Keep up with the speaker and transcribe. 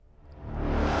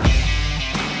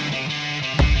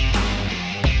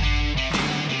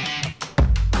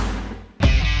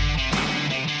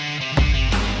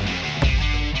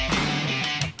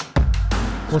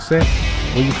say?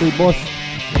 What you say, boss?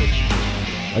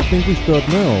 I think we start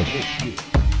now.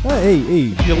 Hey.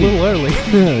 You're a little early.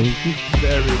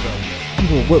 Very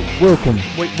well. Welcome.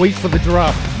 Wait for the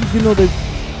drop. You know they.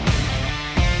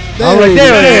 All right,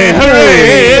 there.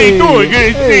 Hey, doing?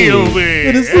 Good to see you over here.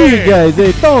 Good to see you guys.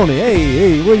 Hey, Tony.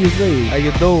 Hey, what you say? How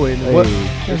you doing? Hey. What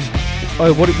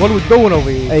are we doing over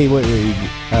here? Hey, wait.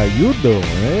 How you doing?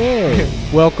 Hey.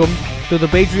 Welcome to the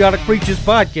Patriotic Preachers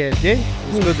Podcast. Yeah,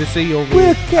 it's good to see you over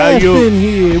We're here.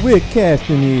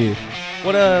 casting here.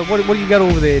 What do you got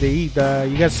over there to eat?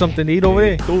 You got something to eat over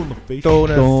there? Tuna fish.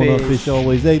 Tuna Fish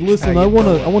always. Hey, listen, How I you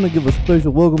doing? wanna give a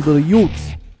special welcome to the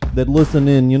youths that listen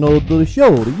in, to the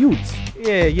show, the youths.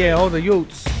 Yeah, all the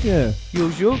youths. Yeah. You.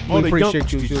 All We the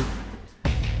appreciate you. youngsters.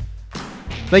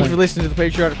 Thank you for listening to the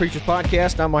Patriotic Preachers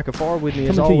Podcast. I'm Michael Farr. With me,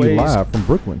 as Coming to you always, live from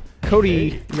Brooklyn.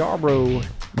 Cody Yarbrough,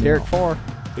 Derek Farr.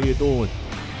 How you doing?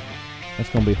 That's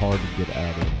gonna be hard to get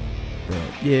out of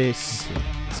that. Yes,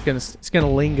 it's gonna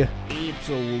linger.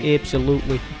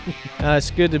 Absolutely.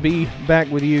 It's good to be back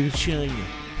with you.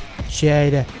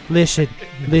 China, listen.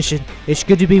 It's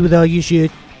good to be with all you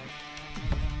youth.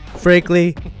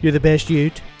 Frankly, you're the best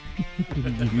youth.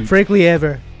 Frankly,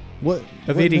 ever. What?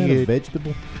 Of Wasn't eating that a it.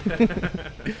 vegetable?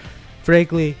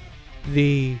 Frankly,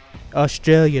 the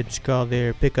Australians call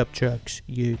their pickup trucks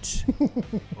utes.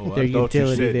 Oh, They're I thought you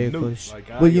utility said vehicles. Newt, like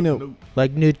Well, I am Newt.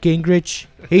 Like Newt Gingrich.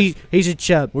 He's a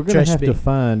chump. We're gonna Trust have me. to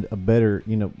find a better.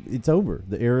 It's over.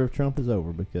 The era of Trump is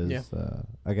over because Yeah.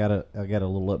 I got a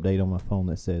little update on my phone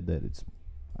that said that it's,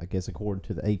 I guess according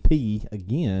to the AP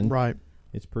again, Right.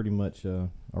 it's pretty much a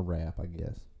wrap. I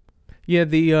guess. Yeah,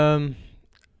 the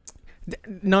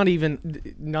not even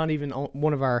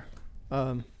one of our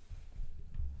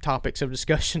topics of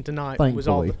discussion tonight was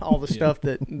Thankfully. all the stuff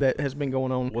that has been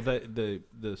going on. Well,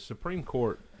 the Supreme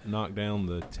Court knocked down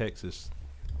the Texas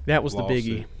That was the lawsuit.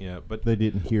 biggie. Yeah, but They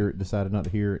didn't hear it. Decided not to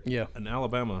hear it. Yeah. an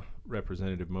Alabama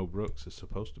representative, Mo Brooks, is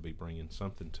supposed to be bringing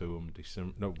something to him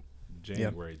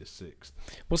January the 6th.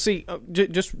 Well, see,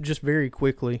 just very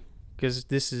quickly, because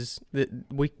this is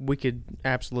we could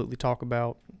absolutely talk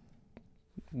about.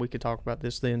 We could talk about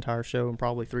this the entire show and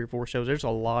probably 3 or 4 shows. There's a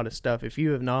lot of stuff. If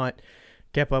you have not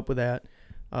kept up with that,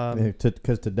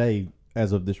 Because today,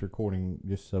 as of this recording,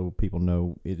 just so people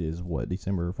know, it is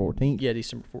December 14th. yeah,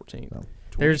 December 14th. So,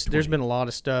 There's 2020. been a lot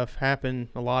of stuff happen,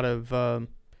 a lot of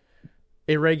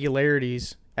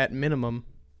irregularities at minimum,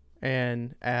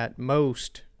 and at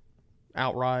most,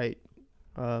 outright.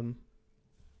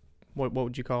 What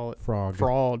would you call it?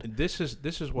 Fraud. This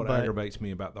is what But- aggravates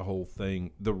me about the whole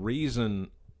thing. The reasoning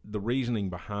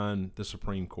behind the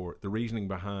Supreme Court, the reasoning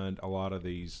behind a lot of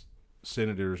these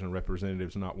senators and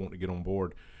representatives not wanting to get on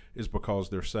board, is because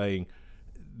they're saying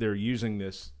they're using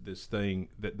this thing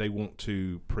that they want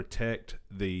to protect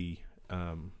the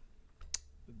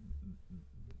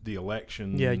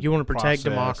election. Yeah, you want to protect process.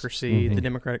 democracy, Mhm. the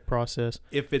democratic process.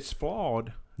 If it's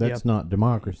flawed, That's not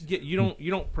democracy. you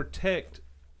don't protect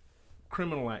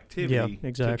criminal activity Yeah,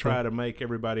 exactly. to try to make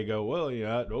everybody go, well,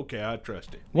 yeah, okay, I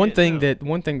trust it. One Yeah, thing no.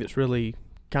 that's really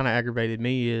kind of aggravated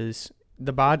me is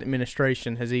the Biden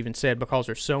administration has even said, because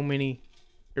there's so many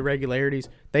irregularities,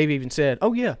 they've even said,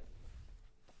 oh yeah,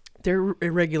 there are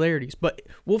irregularities, but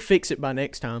we'll fix it by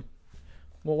next time.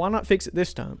 Well, why not fix it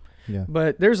this time? Yeah.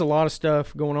 But there's a lot of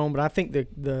stuff going on. But I think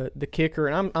the kicker,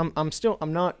 and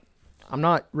I'm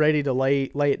not ready to lay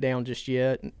it down just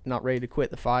yet. Not ready to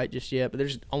quit the fight just yet. But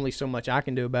there's only so much I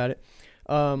can do about it.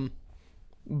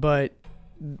 But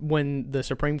when the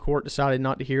Supreme Court decided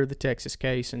not to hear the Texas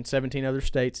case, and 17 other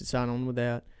states had signed on with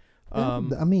that, I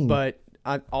mean, but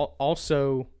I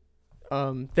also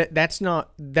that's not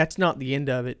the end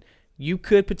of it. You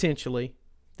could potentially.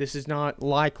 This is not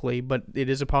likely, but it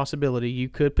is a possibility. You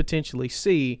could potentially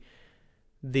see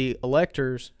the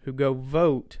electors who go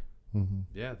vote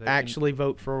Yeah, they actually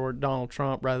vote for Donald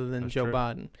Trump rather than That's Joe true.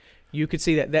 Biden. You could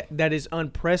see that is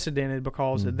unprecedented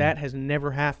because that has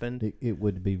never happened. it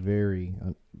would be very.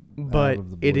 But out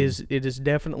of the it blue. is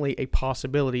definitely a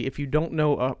possibility. If you don't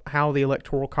know how the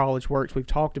Electoral College works, we've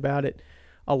talked about it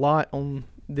a lot on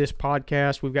this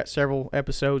podcast. We've got several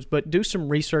episodes, but do some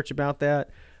research about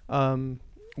that.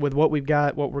 With what we've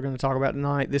got, what we're going to talk about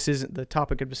tonight, this isn't the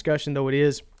topic of discussion, though it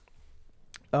is.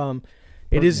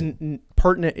 It is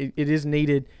pertinent. It is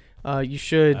needed. You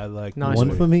should. I like Nice one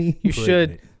one. for me.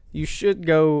 You should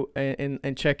go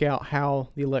and check out how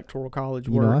the Electoral College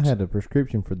You know, works. I had a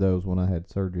prescription for those when I had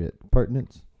surgery at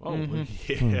Pertinence. Oh,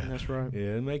 Mhm. yeah. That's right.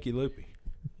 Yeah, it make you loopy.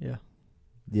 Yeah,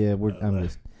 Yeah, I'm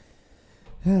just.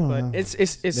 I don't but know. it's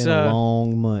been a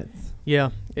long month. yeah,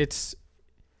 it's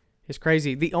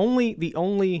crazy. The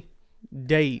only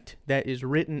date that is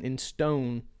written in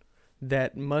stone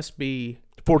that must be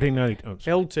 1492. Oh,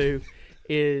 sorry. held to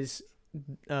is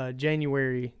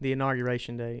January, the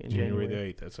inauguration day in January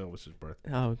January. the 8th. That's Elvis's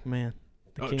birthday. Oh man,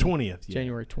 the king. 20th. Yeah.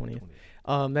 January 20th.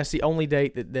 That's the only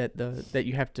date that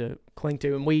you have to cling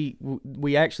to, and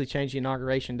we actually changed the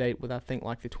inauguration date with I think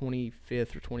like the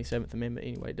 25th or 27th Amendment.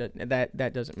 Anyway,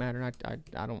 that doesn't matter.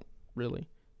 I don't really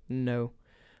know.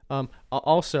 I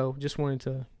also just wanted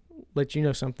to let you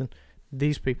know something.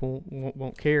 These people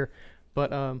won't care,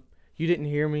 but you didn't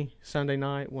hear me Sunday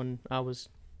night when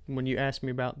you asked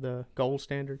me about the gold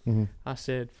standard. Mm-hmm. I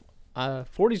said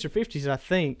 40s or 50s, I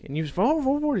think, and you was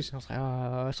 40s. I was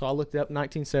like, so I looked it up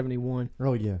 1971.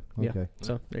 Oh yeah. Okay. Yeah.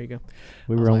 So there you go.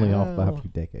 We were only off by a few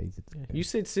decades. It's okay. You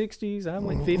said 60s. I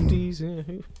went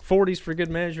 50s. 40s for good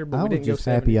measure, but I we was didn't go just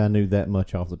 70s. happy I knew that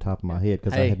much off the top of my head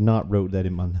because I Hey. had not wrote that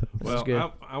in my notes. Well,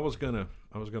 good. I was gonna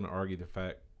argue the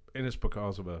fact, and it's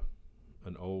because of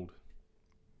an old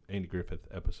Andy Griffith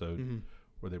episode Mhm.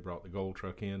 where they brought the gold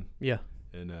truck in, Yeah.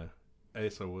 and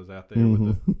Asa was out there with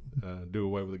Mhm. the do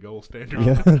away with the gold standard.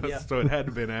 Yeah. Yeah. So it had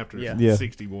to have been after Yeah. Yeah.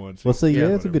 61. Well, see, Yeah,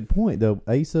 that's a good point though.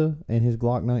 Asa and his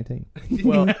Glock 19.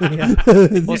 Well, yeah.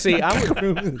 Well, see, I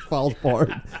would. It falls apart,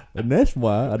 and that's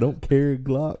why I don't carry a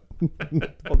Glock.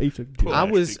 Piece of shit. I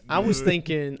was Plastic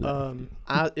thinking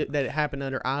that it happened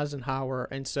under Eisenhower,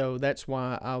 and so that's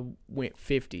why I went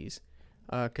 50s,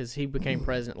 because he became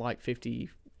president like 58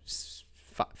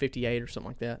 or something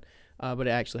like that. But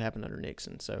it actually happened under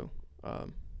Nixon, so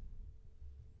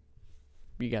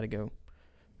you got to go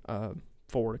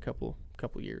forward a couple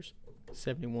years.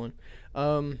 71.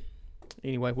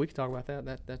 Anyway, we could talk about that.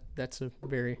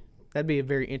 That'd be a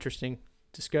very interesting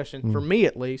discussion for me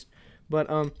at least. But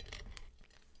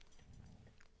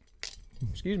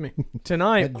excuse me.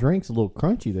 Tonight, That drink's a little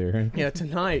crunchy there. yeah,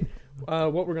 tonight,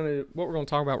 what we're gonna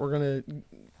talk about. We're gonna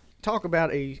talk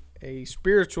about a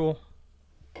spiritual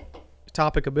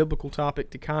topic, a biblical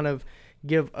topic, to kind of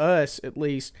give us, at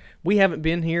least, we haven't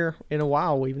been here in a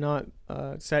while. We've not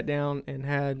sat down and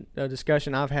had a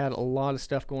discussion. I've had a lot of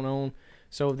stuff going on.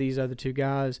 So have these other two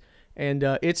guys, and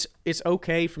it's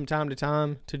okay from time to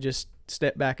time to just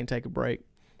step back and take a break,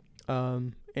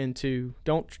 and to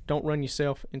don't run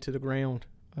yourself into the ground.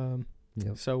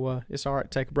 Yep. So it's all right to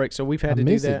take a break. So we've had I to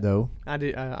do miss that. it though. I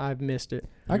did. I've missed it.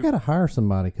 I gotta hire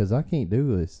somebody because I can't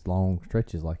do this long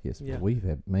stretches like this. Yeah. But we've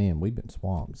been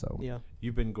swamped. So Yeah.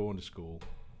 You've been going to school.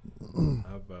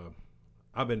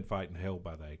 I've been fighting hell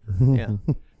by the acre.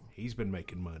 Yeah. He's been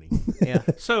making money. Yeah.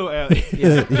 So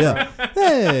Yeah. yeah.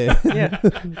 Hey. Yeah.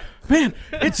 Man,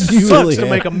 it You sucks really to have.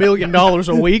 make $1 million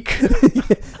a week.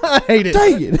 I hate it.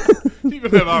 Dang it. you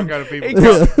can have all kind of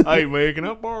people. Hey man, can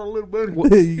I borrow a little bit?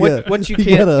 What you You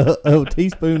can't got a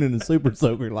teaspoon and a super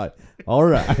soaker. Like, all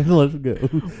right, let's go.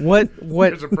 what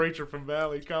There's a preacher from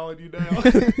Valley calling you down.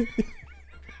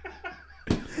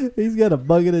 He's got a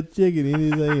bucket of chicken in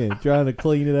his hand, trying to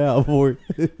clean it out for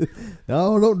you.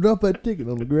 No, don't drop that chicken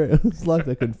on the ground. It's like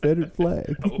a Confederate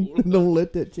flag. Don't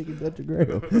let that chicken touch the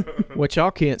ground. what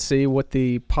y'all can't see, what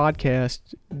the podcast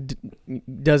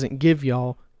doesn't give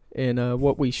y'all, and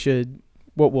what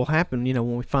will happen,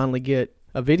 when we finally get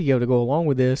a video to go along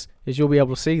with this, is you'll be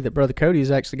able to see that Brother Cody has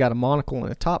actually got a monocle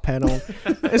and a top hat on.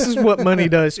 This is what money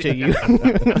does to you.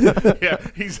 Yeah,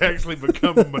 he's actually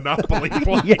become a Monopoly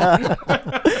player. Yeah.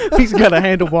 He's got a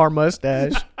handlebar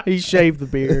mustache. He's shaved the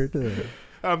beard.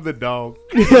 I'm the dog.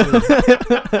 I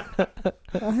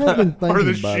have been thinking Or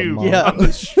the about shoe. it, Mom. Yeah. I'm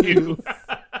the shoe.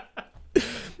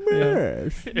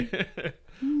 Yes.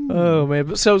 Oh man!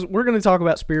 But so we're going to talk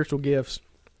about spiritual gifts.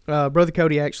 Brother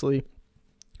Cody actually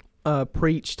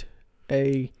preached.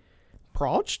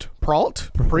 Prawn?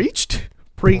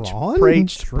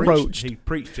 He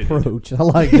preached it. Approach. I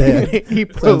like that. He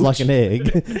Sounds like an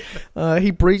egg.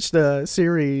 He preached a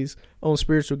series on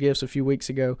spiritual gifts a few weeks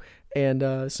ago,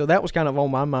 and so that was kind of on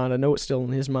my mind. I know it's still on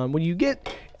his mind. When you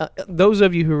get those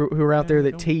of you who are out there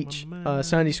that teach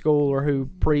Sunday school or who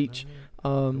preach,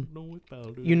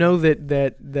 you know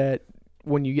that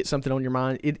when you get something on your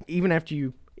mind, even after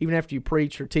you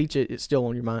preach or teach it, it's still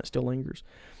on your mind. It still lingers.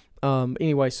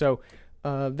 Anyway, so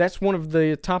that's one of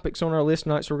the topics on our list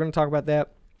tonight. So we're going to talk about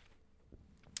that.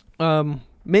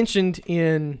 Mentioned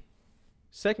in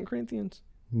 2 Corinthians.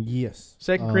 Yes.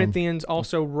 2 Corinthians,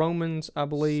 also Romans, I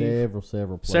believe.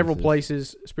 Several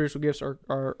places spiritual gifts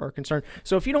are concerned.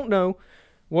 So if you don't know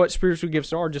what spiritual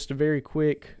gifts are, just a very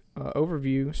quick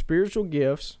overview. Spiritual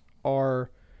gifts are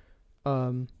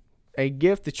a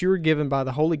gift that you were given by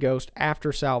the Holy Ghost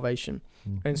after salvation.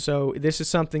 Mm-hmm. And so this is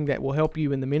something that will help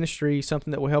you in the ministry,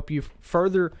 something that will help you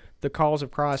further the cause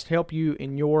of Christ, help you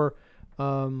in your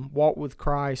walk with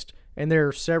Christ. And there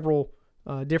are several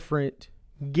different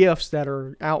gifts that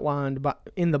are outlined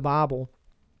in the Bible.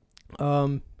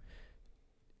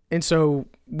 And so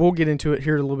we'll get into it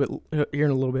here in a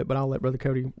little bit, but I'll let Brother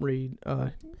Cody read.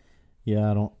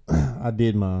 Yeah, I don't. I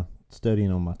did my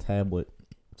studying on my tablet,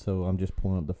 so I'm just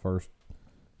pulling up the first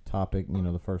topic.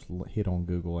 The first hit on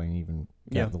Google ain't even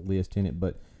got the list in it,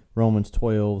 but Romans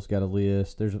 12's got a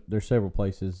list. There's several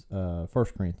places. 1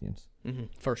 Corinthians. 1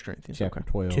 Corinthians. Chapter Okay.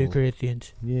 12. 2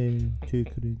 Corinthians. Yeah, 2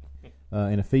 Corinthians.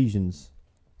 And Ephesians.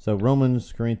 So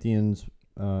Romans, Corinthians,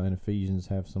 and Ephesians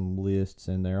have some lists,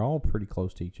 and they're all pretty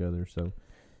close to each other. So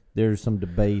there's some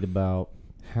debate about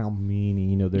how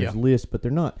many. There's lists, but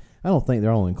they're not. I don't think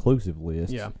they're all inclusive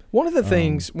lists. Yeah. One of the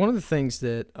things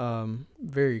that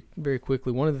very, very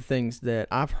quickly, one of the things that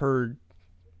I've heard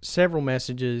several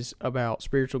messages about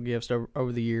spiritual gifts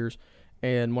over the years,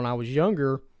 and when I was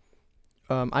younger,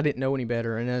 I didn't know any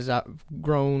better. And as I've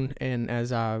grown and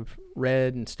as I've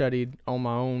read and studied on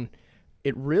my own,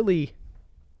 it really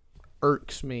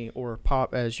irks me, or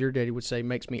pop, as your daddy would say,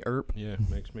 makes me irp. Yeah,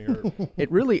 makes me hurt.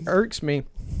 It really irks me.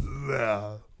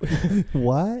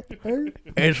 What?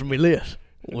 Answer me this.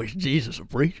 Was Jesus a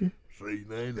preacher? See,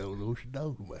 they don't know what you're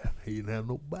talking about. He didn't have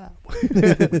no Bible.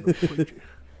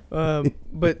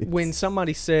 But when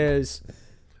somebody says,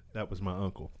 That was my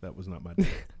uncle. That was not my dad.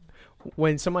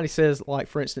 when somebody says, like,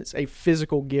 for instance, a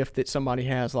physical gift that somebody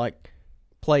has, like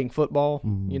playing football,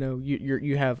 Mhm.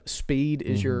 you have speed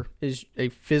is is a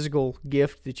physical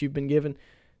gift that you've been given.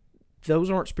 Those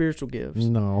aren't spiritual gifts.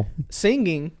 No.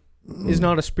 Singing is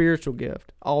not a spiritual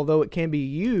gift, although it can be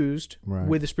used Right.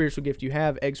 with the spiritual gift you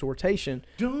have, exhortation.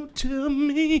 Don't tell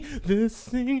me the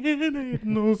singing ain't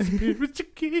no spiritual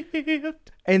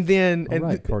gift. And then All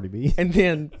right, Cardi B. and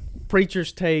then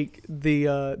preachers take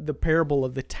the parable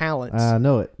of the talents I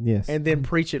know it. Yes. and then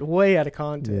preach it way out of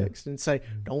context and say,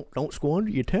 don't squander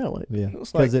your talent. Yeah.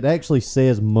 It's Because like, it actually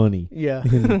says money yeah.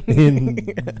 in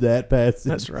that passage.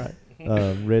 That's right.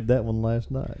 Read that one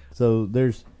last night. So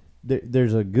there's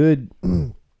a good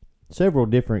several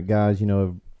different guys,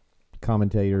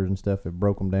 commentators and stuff have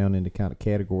broke them down into kind of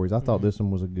categories. I thought this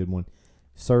one was a good one: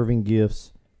 serving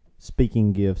gifts,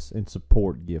 speaking gifts, and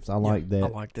support gifts. I like that I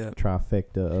like that.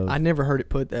 trifecta of. I never heard it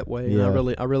put that way. And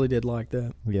Yeah. I really did like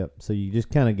that. Yep. So you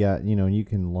just kind of got, you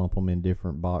can lump them in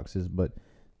different boxes, but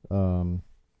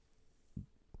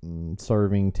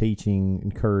serving, teaching,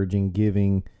 encouraging,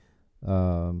 giving,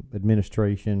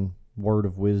 administration, word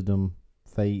of wisdom,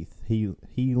 faith,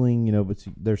 healing, but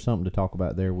there's something to talk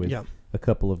about there with Yeah. a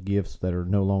couple of gifts that are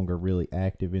no longer really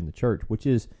active in the church, which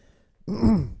is,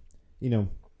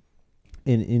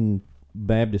 in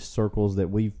Baptist circles that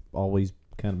we've always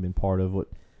kind of been part of, what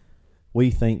we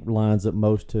think lines up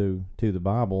most to the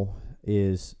Bible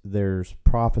is there's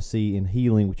prophecy and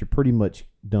healing, which are pretty much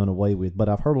done away with. But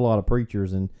I've heard a lot of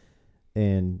preachers and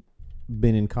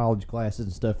been in college classes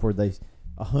and stuff where they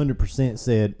 100%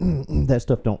 said that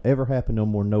stuff don't ever happen no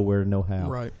more, nowhere, no how.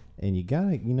 Right. And you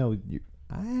gotta,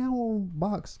 I don't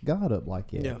box God up like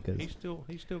that. Yeah. Because He's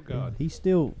still God. he's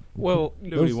still Well,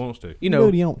 Do what he wants to. you do know,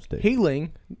 what he wants to.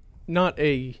 healing, not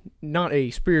a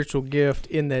spiritual gift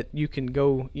in that you can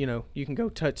go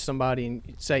touch somebody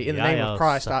and say, in the name of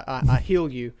Christ, I heal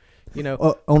you.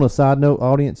 On a side note,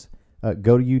 audience,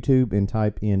 go to YouTube and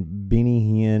type in Benny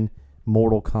Hinn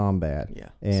Mortal Kombat. Yeah,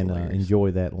 And hilarious.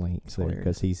 enjoy that link there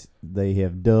hilarious. because they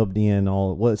have dubbed in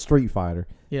it's Street Fighter.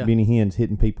 Yeah. Benny Hinn's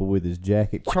hitting people with his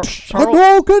jacket. Charles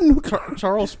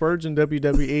Spurgeon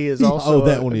WWE is also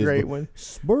that one a is great good. one.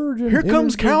 Spurgeon. Here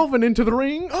comes enters Calvin into the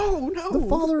ring. Oh no! the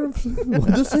father of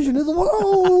decision is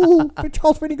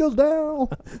Charles Finney goes down.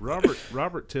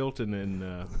 Robert Tilton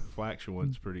in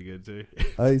Flatulence pretty good too.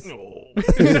 Yeah,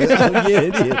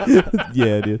 it is.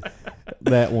 Yeah, it is.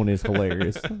 That one is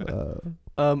hilarious.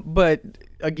 But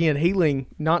again, healing,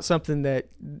 not something that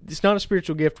it's not a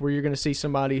spiritual gift where you're going to see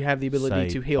somebody have the ability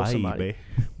to heal somebody.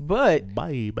 But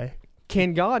Baby.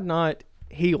 can God not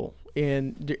heal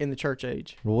in the church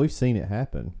age? Well, we've seen it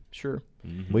happen. Sure.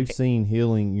 We've seen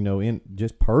healing, in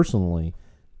just personally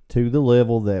to the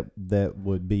level that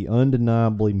would be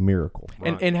undeniably miracle.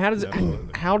 Right. And how does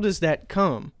Absolutely. how does that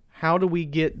come? How do we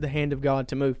get the hand of God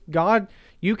to move? God,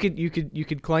 you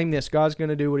could claim this. God's going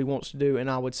to do what He wants to do,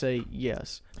 and I would say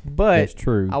yes. But That's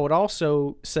true. I would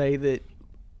also say that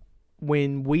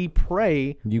when we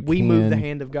pray, You we move the can-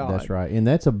 hand of God. That's right, and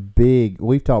that's a big.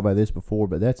 We've talked about this before,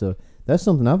 but that's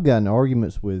something I've gotten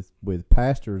arguments with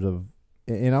pastors of,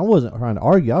 and I wasn't trying to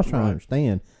argue. I was trying to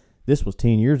understand. This was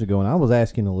 10 years ago, and I was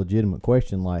asking a legitimate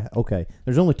question like, okay,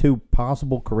 there's only two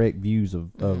possible correct views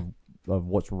of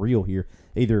what's real here.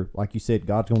 Either, like you said,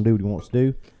 God's going to do what He wants to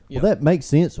do. Yep. Well, that makes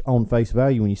sense on face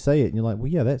value when you say it, and you're like, well,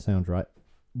 yeah, that sounds right.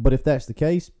 But if that's the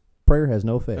case, prayer has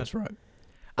no effect. That's right.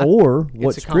 Or It's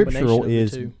what's a combination scriptural of the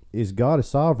two. is God is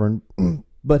sovereign,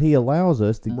 but He allows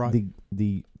us Right.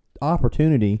 the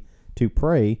opportunity to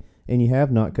pray, and you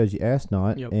have not because you ask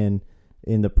not, Yep. and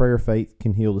the prayer of faith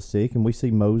can heal the sick. And we see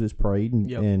Moses prayed and,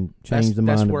 Yep. and changed the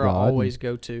mind That's of where God. I always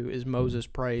go to is Moses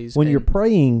prays. When you're and-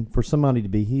 praying for somebody to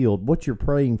be healed, what you're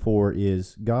praying for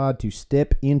is God to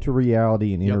step into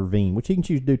reality and Yep. intervene, which He can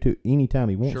choose to do to any time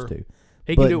He wants Sure. to.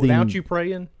 he but can do it without the- you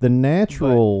praying. The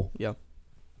natural Yeah.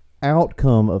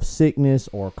 outcome of sickness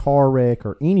or a car wreck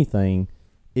or anything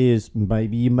is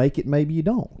maybe you make it, maybe you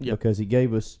don't. Yep. Because He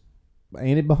gave us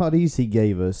antibodies, He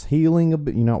gave us healing.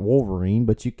 You're not Wolverine,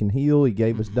 but you can heal. He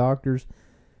gave us doctors.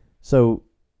 So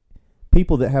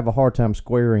people that have a hard time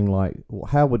squaring, like, well,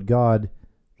 how would God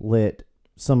let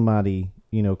somebody,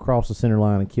 cross the center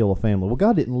line and kill a family? Well,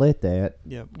 God didn't let that.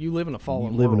 Yeah, you live in a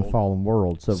fallen You live world. in a fallen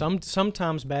world. So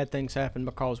Sometimes bad things happen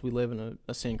because we live in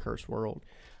a sin cursed world.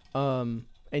 And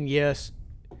yes,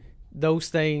 those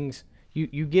things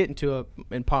you get into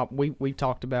we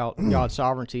talked about God's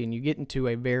sovereignty, and you get into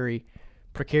a very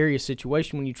precarious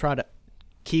situation when you try to,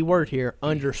 keyword here,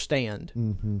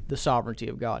 understand the sovereignty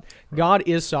of God. God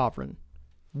is sovereign.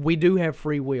 We do have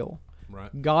free will.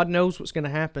 Right. God knows what's going to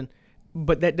happen,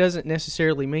 but that doesn't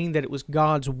necessarily mean that it was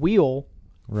God's will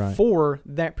right. for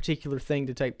that particular thing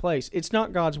to take place. It's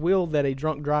not God's will that a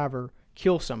drunk driver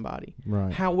kill somebody.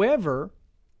 Right. However,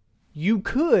 you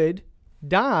could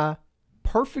die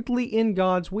perfectly in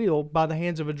God's will by the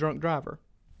hands of a drunk driver.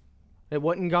 It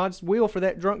wasn't God's will for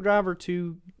that drunk driver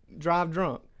to drive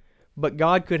drunk, but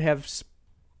God could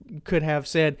have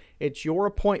said, it's your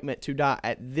appointment to die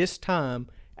at this time,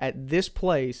 at this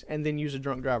place, and then use a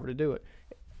drunk driver to do it.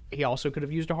 He also could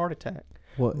have used a heart attack.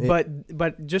 Well,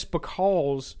 But just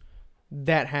because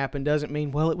that happened doesn't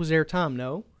mean, well, it was their time.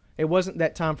 No, it wasn't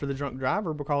that time for the drunk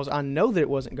driver, because I know that it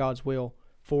wasn't God's will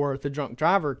for the drunk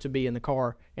driver to be in the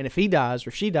car. And if he dies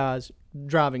or she dies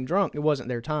driving drunk, it wasn't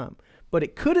their time. But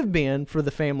it could have been for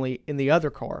the family in the other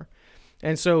car.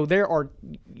 And so there are,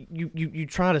 you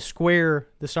try to square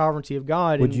the sovereignty of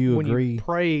God. Would and you when agree? you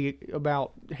pray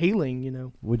about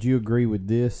healing, Would you agree with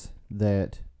this,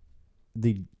 that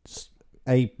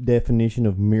a definition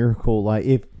of miracle, like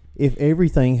if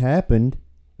everything happened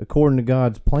according to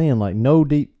God's plan, like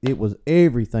it was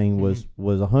everything was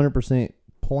 100%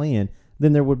 planned,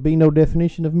 then there would be no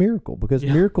definition of miracle, because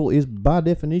Yeah. miracle is by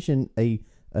definition a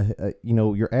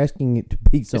you're asking it to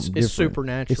be something it's different.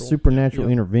 supernatural. It's supernatural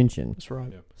Yeah. intervention. That's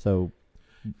right. Yeah. So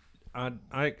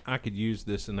I could use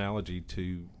this analogy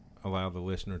to allow the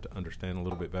listener to understand a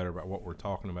little bit better about what we're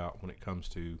talking about when it comes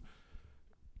to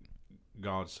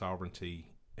God's sovereignty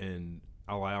and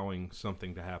allowing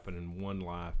something to happen in one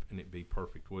life and it be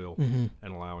perfect will, Mm-hmm.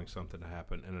 and allowing something to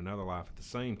happen in another life at the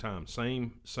same time,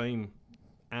 same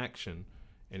action,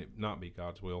 and it not be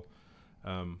God's will.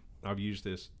 I've used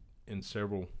this in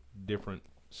several different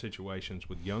situations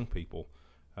with young people.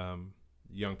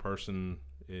 Young person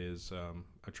is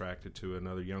attracted to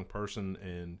another young person,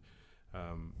 and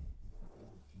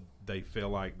they feel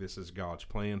like this is God's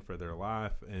plan for their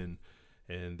life, and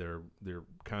they're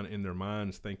kind of in their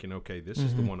minds thinking, okay, this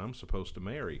is the one I'm supposed to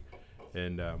marry.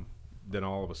 And then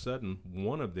all of a sudden,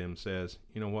 one of them says,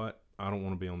 you know what, I don't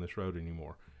want to be on this road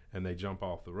anymore. And they jump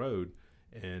off the road.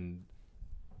 And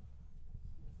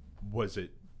was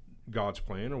it God's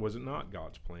plan or was it not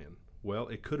God's plan? Well,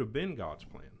 it could have been God's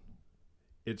plan.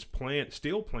 It's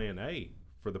still plan A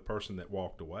for the person that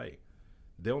walked away.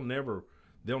 They'll never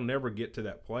get to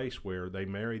that place where they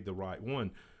married the right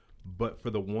one. But for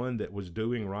the one that was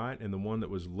doing right and the one that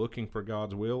was looking for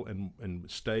God's will and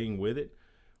staying with it,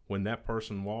 when that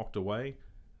person walked away,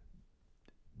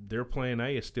 their plan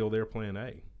A is still their plan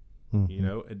A.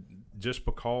 mhm. Just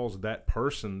because that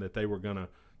person that they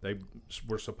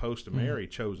were supposed to marry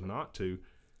chose not to,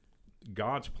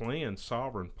 God's plan,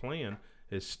 sovereign plan,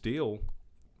 is still.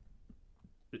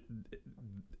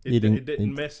 It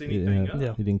didn't mess anything up.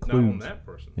 Yeah. It Not on includes. that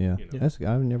person. Yeah, you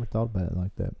know. I've never thought about it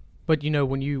like that. But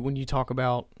when you talk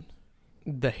about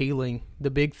the healing,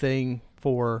 the big thing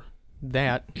for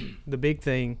that, the big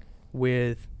thing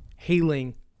with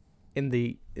healing in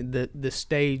the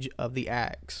stage of the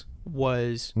Acts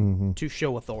was Mm-hmm. to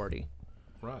show authority.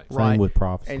 Right. Same Right. with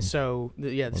prophecy. And so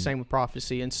the same with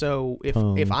prophecy. And so if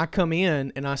Tongues. I come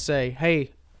in and I say,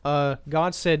 "Hey,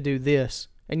 God said do this,"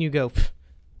 and you go, "Pff,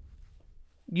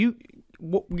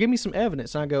 give me some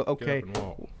evidence," and I go, Get "Okay, up and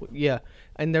walk. yeah,"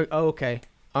 and they're okay,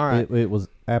 all right. It was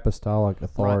apostolic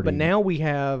authority. Right, but now we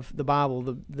have the Bible.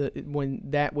 The when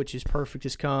that which is perfect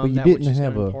has come, But you that which didn't is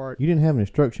have going to impart. you didn't have an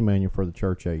instruction manual for the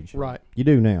church age. Right, You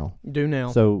do now. do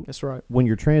now. So That's right. when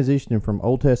you're transitioning from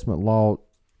Old Testament law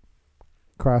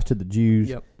Christ to the Jews.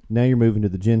 Yep. Now you're moving to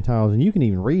the Gentiles, and you can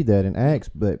even read that in Acts.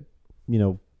 But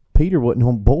Peter wasn't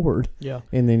on board, Yeah.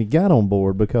 and then he got on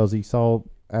board because he saw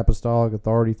apostolic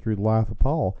authority through the life of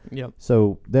Paul. Yep.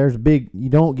 So there's you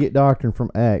don't get doctrine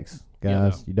from Acts,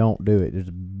 guys. Yeah. You don't do it. There's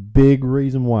a big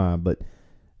reason why, but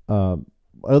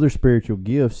other spiritual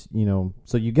gifts,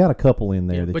 so you got a couple in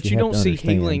there Yeah, that but you you have don't to see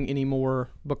understand. healing anymore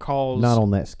because Not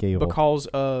on that scale. because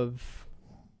of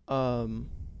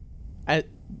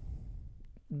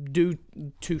due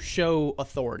to show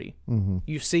authority. Mm-hmm.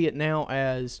 You see it now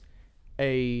as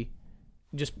as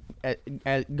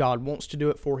God wants to do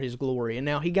it for His glory, and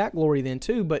now He got glory then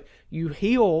too. But you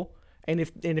heal, and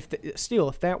if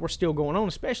that were still going on,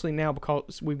 especially now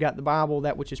because we've got the Bible,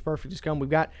 that which is perfect has come. We've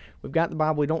got the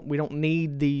Bible. We don't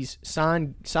need these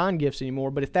sign gifts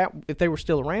anymore. But if they were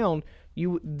still around,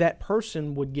 that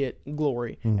person would get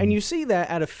glory, and you see that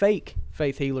out of fake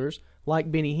faith healers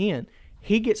like Benny Hinn.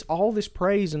 He gets all this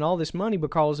praise and all this money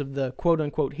because of the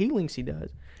quote-unquote healings he does.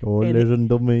 Oh, And listen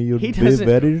to me, you he be doesn't-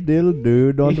 very still,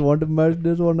 dude. Don't want to mess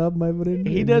this one up, my friend.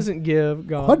 He doesn't give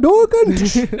God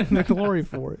Hadouken! the glory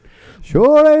for it.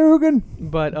 Sure, Hadouken!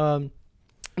 But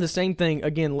the same thing,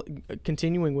 again,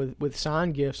 continuing with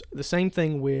sign gifts, the same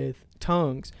thing with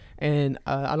tongues. And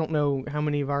I don't know how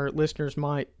many of our listeners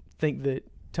might think that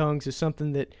tongues is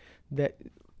something that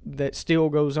still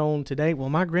goes on today. Well,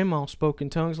 my grandma spoke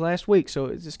in tongues last week, so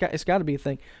it's got to be a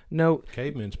thing. No,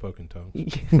 Cavemen spoke in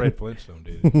tongues. Fred Flintstone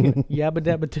did. yabba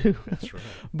dabba doo. That's right.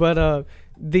 But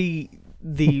the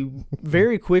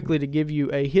very quickly to give you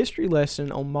a history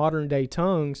lesson on modern day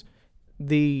tongues,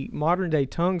 the modern day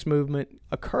tongues movement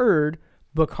occurred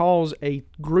because a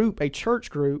church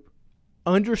group,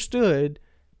 understood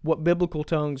what biblical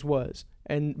tongues was.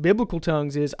 And biblical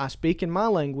tongues is I speak in my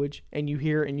language and you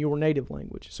hear in your native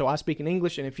language. So I speak in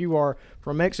English, and if you are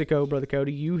from Mexico, Brother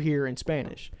Cody, you hear in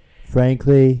Spanish.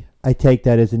 Frankly, I take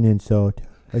that as an insult.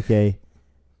 Okay,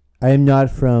 I am not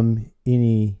from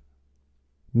any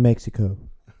Mexico.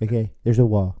 Okay, there's a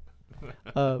wall.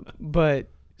 But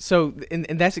so, and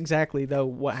that's exactly though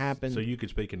what happened. So you could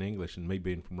speak in English, and me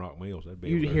being from Rock Mills, that'd be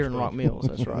You a hear in strange. Rock Mills.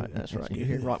 That's right. That's right. You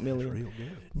hear in Rock It's Million. real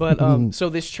good. But so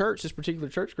this particular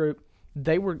church group,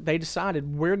 they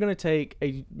decided we're going to take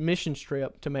a mission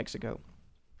trip to Mexico,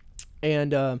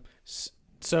 and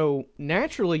so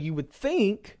naturally you would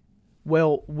think,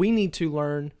 well, we need to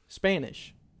learn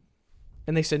Spanish,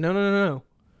 and they said no.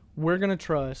 We're going to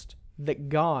trust that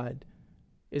God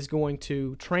is going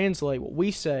to translate what we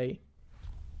say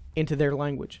into their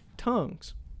language,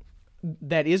 tongues.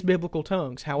 That is biblical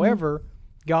tongues. However,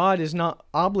 God is not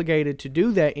obligated to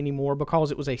do that anymore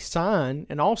because it was a sign,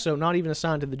 and also not even a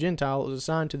sign to the Gentile, it was a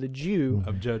sign to the Jew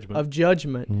Of judgment. of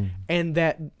judgment. And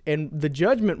the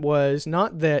judgment was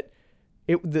not that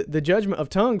the judgment of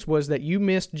tongues was that you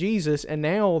missed Jesus, and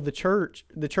now the church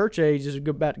age is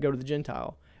about to go to the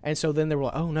Gentile. And so then they were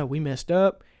like, oh no, we messed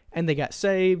up, and they got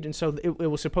saved. And so it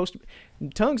was supposed to,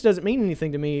 tongues doesn't mean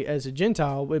anything to me as a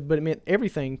Gentile, but it meant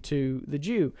everything to the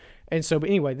Jew. And so, but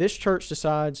anyway, this church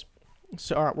decides,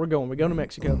 so all right, we're going to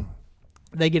Mexico.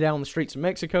 They get out on the streets of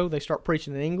Mexico, they start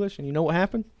preaching in English, and you know what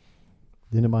happened?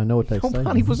 Didn't anybody know what they say?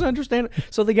 Nobody was understanding.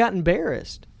 So they got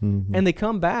embarrassed, Mhm. and they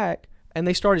come back, and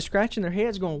they started scratching their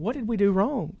heads going, what did we do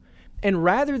wrong? And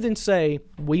rather than say,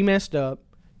 we messed up,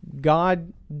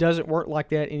 God doesn't work like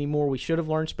that anymore, we should have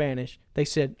learned Spanish, they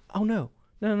said, oh no,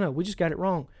 we just got it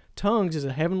wrong. Tongues is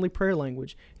a heavenly prayer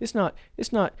language. It's not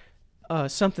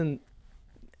something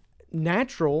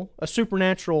natural, a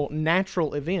supernatural,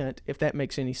 natural event, if that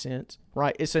makes any sense,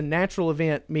 right? It's a natural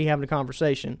event, me having a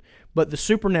conversation, but the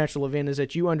supernatural event is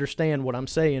that you understand what I'm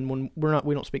saying when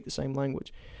we don't speak the same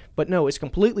language. But no, it's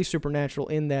completely supernatural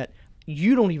in that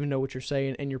you don't even know what you're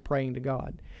saying, and you're praying to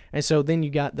God. And so then you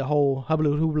got the whole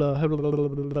hubla hubla hubla hubla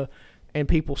hubla, and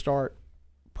people start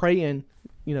praying,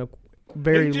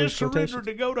 very He loose just surrendered quotations.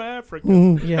 to go to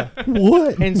Africa. Yeah.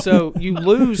 What? And so you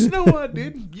lose No, I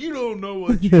didn't. You don't know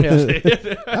what you Yeah.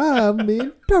 said. I'm the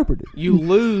interpreter. you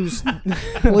lose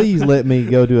Please let me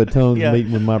go to a tongues Yeah.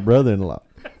 meeting with my brother-in-law.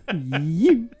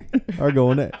 You are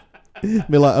going there.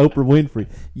 Be like Oprah Winfrey.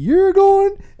 You're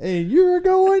going, and you're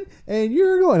going, and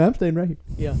you're going. I'm staying right here.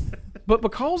 Yeah. But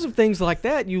because of things like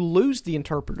that, you lose the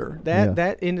interpreter.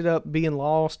 That ended up being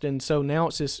lost, and so now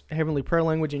it's this heavenly prayer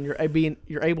language, and you're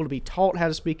able to be taught how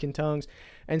to speak in tongues,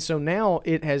 and so now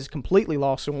it has completely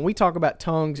lost. So when we talk about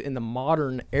tongues in the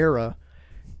modern era,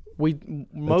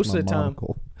 most of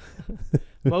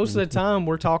the time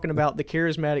we're talking about the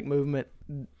charismatic movement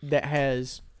that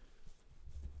has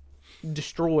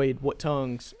destroyed what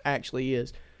tongues actually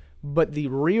is. But the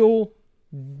real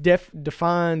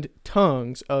defined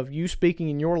tongues of you speaking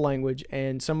in your language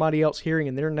and somebody else hearing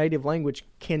in their native language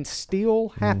can still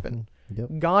happen. Yep.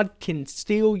 God can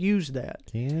still use that.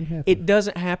 Can happen. It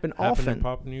doesn't happen Happened in often,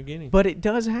 Papua New Guinea. but it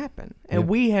does happen. And Yeah.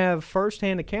 we have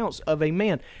firsthand accounts of a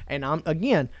man. And I'm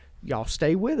again, y'all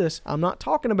stay with us. I'm not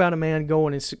talking about a man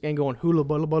going and going hula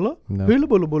bula bula, No. hula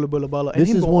bula bula bula bula. and This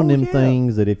him is going, one of "Oh, them yeah."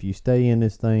 things that if you stay in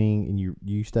this thing and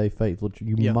you stay faithful,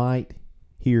 you Yeah. might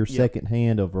hear Yeah.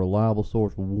 secondhand of a reliable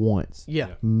source once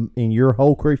Yeah. in your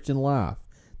whole Christian life.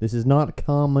 This is not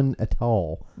common at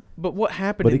all. But what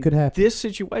happened But in it could happen. this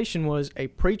situation was a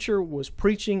preacher was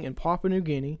preaching in Papua New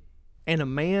Guinea, and a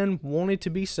man wanted to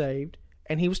be saved,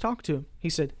 and he was talking to him. He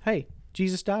said, "Hey,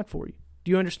 Jesus died for you.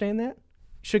 Do you understand that?"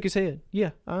 Shook his head.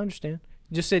 "Yeah, I understand."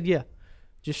 Just said, "Yeah."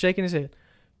 Just shaking his head.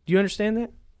 "Do you understand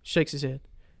that?" Shakes his head.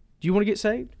 "Do you want to get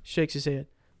saved?" Shakes his head.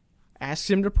 Asks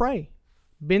him to pray.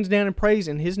 Bends down and prays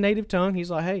in his native tongue.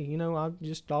 He's like, "Hey, I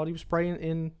just thought he was praying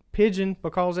in pidgin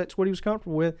because that's what he was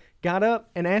comfortable with." Got up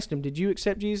and asked him, "Did you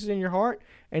accept Jesus in your heart?"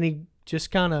 And he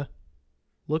just kind of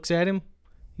looks at him.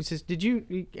 He says, "Did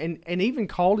you?" And even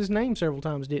called his name several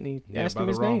times, didn't he? Yeah, Asked by him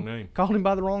the his wrong name. name. Called him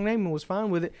by the wrong name and was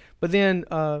fine with it. But then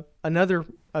a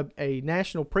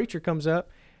national preacher comes up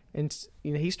and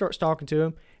he starts talking to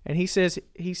him, and he says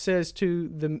to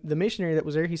the missionary that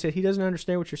was there, he said he doesn't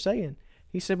understand what you're saying.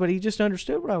 He said, but he just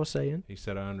understood what I was saying He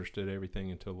said, "I understood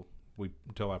everything until I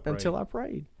prayed." until I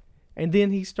prayed. And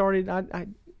then he started.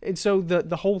 And so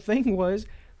the whole thing was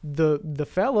the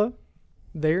fella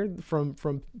there from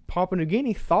Papua New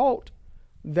Guinea thought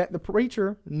that the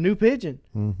preacher knew pidgin,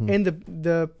 and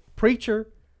the preacher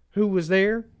who was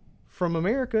there from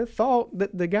America thought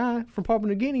that the guy from Papua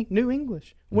New Guinea knew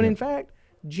English. When in fact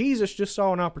Jesus just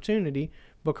saw an opportunity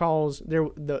because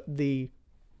the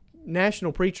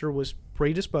national preacher was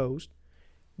predisposed.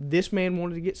 This man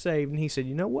wanted to get saved, and he said,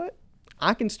 "You know what?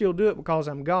 I can still do it because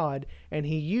I'm God." And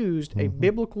he used a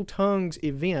biblical tongues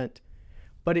event,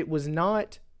 but it was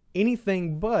not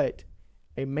anything but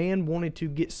a man wanted to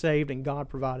get saved, and God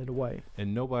provided a way.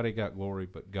 And nobody got glory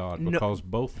but God, No. because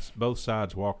both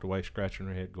sides walked away scratching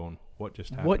their head, going, "What just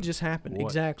happened? What just happened? What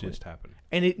Exactly. just happened?"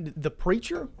 And the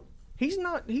preacher, he's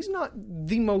not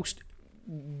the most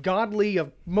godly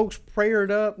of most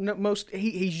prayered up,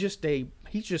 he's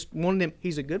just one of them.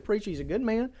 He's a good preacher, he's a good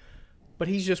man, but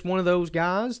he's just one of those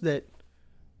guys that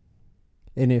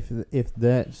And if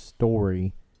that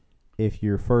story, if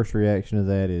your first reaction to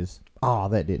that is, "Oh,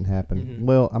 that didn't happen,"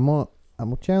 well, I'm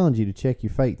gonna challenge you to check your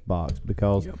faith box,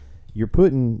 because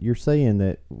you're saying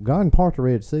that God can part the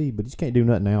Red Sea, but he just can't do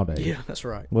nothing nowadays. yeah, that's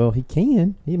right. Well, he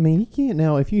can. I mean, he can't.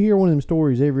 Now, if you hear one of them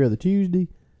stories every other Tuesday,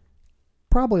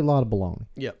 probably a lot of baloney.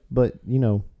 Yep. But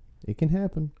it can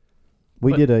happen.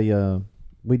 We did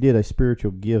a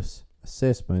spiritual gifts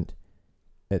assessment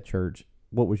at church.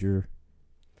 What was your?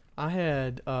 I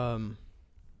had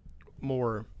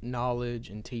more knowledge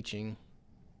and teaching.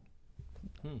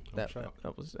 I'm That shocked.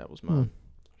 was mine.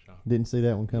 Shocked. Didn't see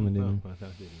that one coming, did No, you? I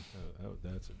didn't.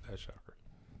 That's a shocker.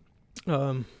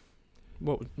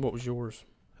 What was yours?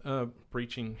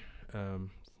 Preaching,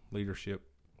 leadership,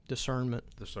 Discernment.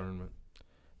 discernment.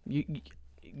 You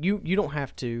don't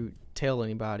have to tell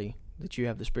anybody that you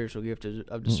have the spiritual gift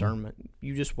of discernment.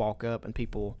 You just walk up and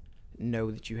people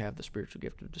know that you have the spiritual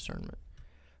gift of discernment.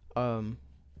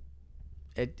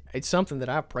 It's something that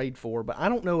I've prayed for, but I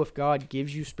don't know if God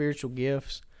gives you spiritual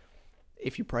gifts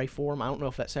if you pray for them. I don't know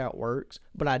if that's how it works,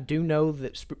 but I do know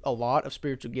that a lot of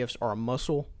spiritual gifts are a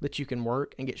muscle that you can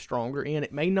work and get stronger in.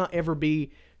 It may not ever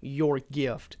be your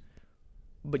gift,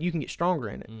 but you can get stronger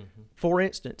in it. For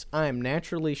instance, I am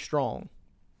naturally strong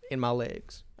in my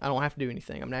legs. I don't have to do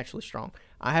anything. I'm naturally strong.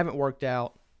 I haven't worked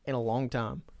out in a long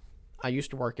time. I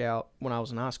used to work out when I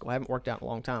was in high school. I haven't worked out in a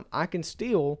long time. I can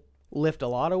still lift a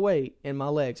lot of weight in my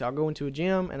legs. I'll go into a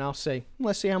gym and I'll say,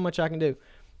 let's see how much I can do.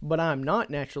 But I'm not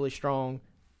naturally strong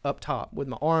up top with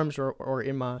my arms or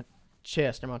in my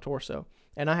chest and my torso.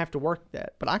 And I have to work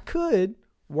that. But I could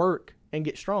work and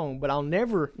get strong, but I'll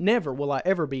never will I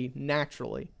ever be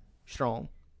naturally strong.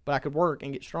 But I could work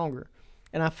and get stronger.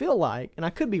 And I feel like, and I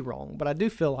could be wrong, but I do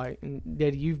feel like, and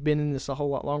Daddy, you've been in this a whole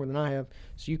lot longer than I have,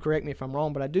 so you correct me if I'm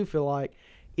wrong, but I do feel like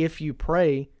if you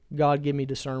pray, God give me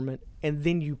discernment, and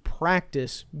then you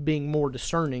practice being more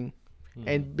discerning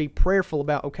and be prayerful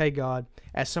about, okay, God,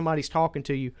 as somebody's talking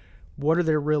to you, what are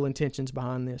their real intentions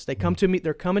behind this? They're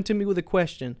coming to me with a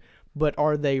question, but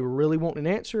are they really wanting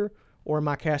an answer, or am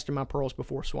I casting my pearls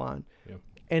before swine? Yep.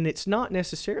 And it's not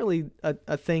necessarily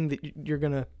a thing that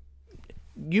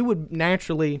you would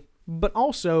naturally, but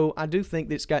also I do think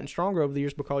that it's gotten stronger over the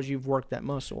years because you've worked that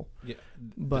muscle. Yeah,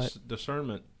 But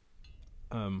discernment.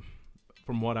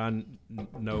 from what I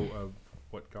know of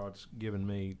what God's given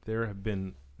me, there have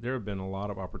been a lot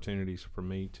of opportunities for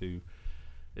me to,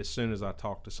 as soon as I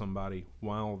talk to somebody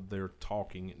while they're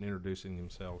talking and introducing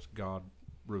themselves, God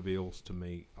reveals to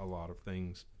me a lot of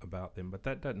things about them. But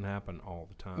that doesn't happen all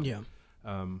the time. Yeah.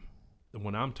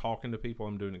 When I'm talking to people,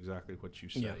 I'm doing exactly what you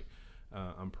say. Yeah.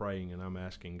 I'm praying and I'm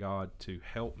asking God to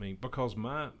help me, because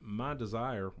my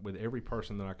desire with every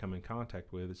person that I come in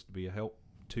contact with is to be a help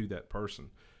to that person.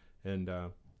 And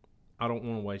I don't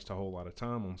want to waste a whole lot of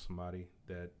time on somebody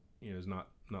that is not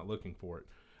looking for it.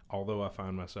 Although I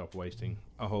find myself wasting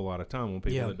a whole lot of time on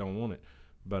people that don't want it.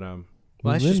 But well,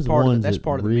 that's Them's just the part of ones that's that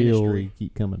part of the really ministry.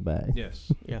 keep coming back.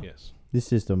 yes, Yeah. yes. This is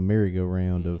just a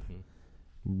merry-go-round of Mhm.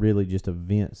 really just a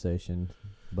vent session.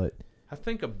 But I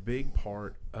think a big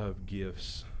part of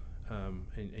gifts,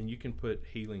 and you can put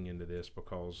healing into this,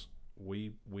 because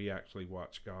we actually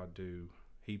watched God do.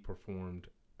 He performed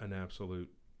an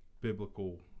absolute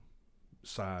biblical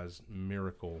size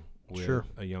miracle with Sure.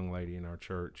 a young lady in our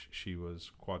church. She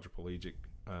was quadriplegic,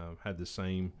 had the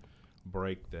same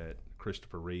break that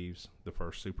Christopher Reeves, the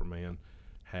first Superman,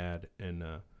 had,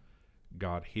 and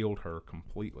God healed her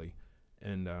completely.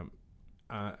 And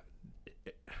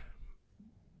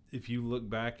if you look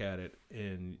back at it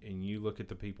and you look at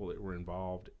the people that were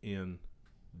involved in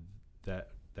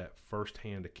that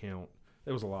firsthand account,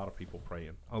 there was a lot of people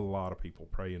praying,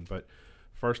 but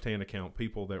firsthand account,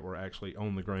 people that were actually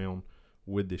on the ground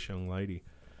with this young lady.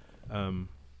 There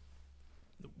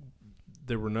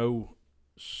were no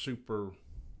super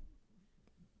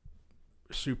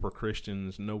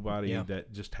Christians, nobody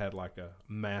that just had like a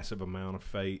massive amount of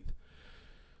faith.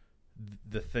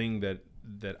 The thing that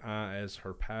I, as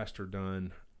her pastor,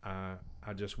 done, I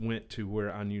just went to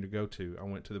where I knew to go to. I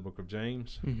went to the book of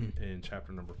James in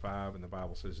chapter number 5, and the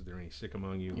Bible says, "Is there any sick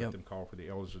among you? Let them call for the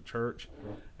elders of the church,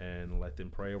 and let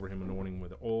them pray over him, anointing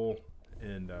with oil."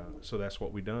 And so that's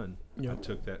what we done. I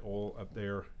took that oil up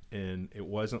there, and it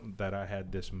wasn't that I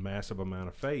had this massive amount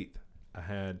of faith.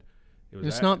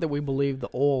 It's not that we believed the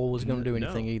oil was going to do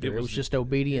anything either. It was just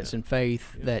obedience and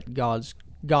faith that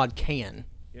God can.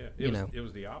 Yeah, it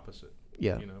was the opposite.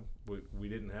 Yeah. We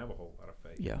didn't have a whole lot of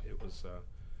faith. Yeah. It was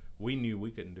we knew we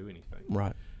couldn't do anything.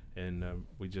 Right. And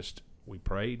we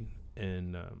prayed,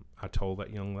 and I told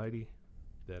that young lady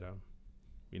that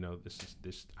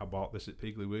this I bought this at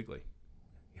Piggly Wiggly.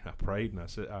 I prayed, and I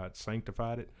said I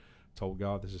sanctified it, told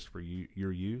God this is for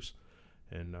your use,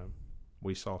 and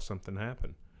we saw something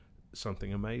happen,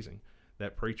 something amazing.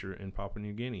 That preacher in Papua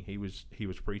New Guinea, he was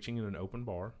preaching in an open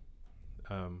bar.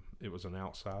 It was an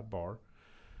outside bar,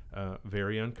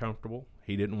 very uncomfortable.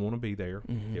 He didn't want to be there.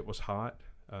 It was hot.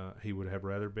 He would have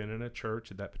rather been in a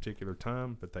church at that particular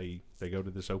time, but they go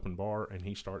to this open bar, and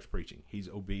he starts preaching. He's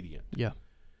obedient. Yeah.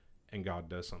 And God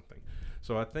does something.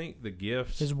 So I think the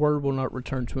gifts, His word will not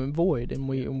return to him void, and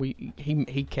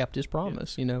he kept his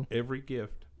promise. Every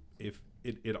gift, if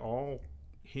it all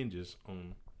hinges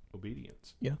on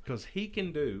obedience. Yeah. Because He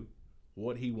can do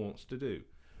what He wants to do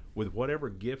with whatever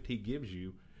gift He gives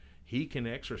you. He can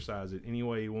exercise it any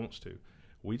way He wants to.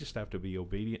 We just have to be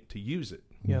obedient to use it.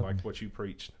 Yeah. Like what you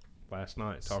preached last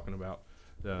night, talking about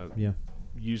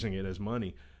using it as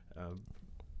money.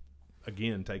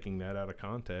 Again, taking that out of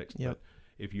context. Yep. But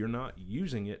if you're not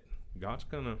using it, God's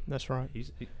gonna. That's right.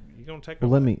 He's gonna take.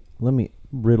 Well, let me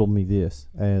riddle me this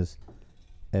as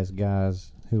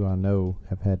guys who I know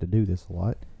have had to do this a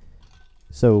lot.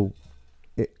 So,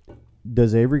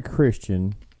 does every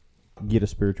Christian get a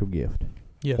spiritual gift?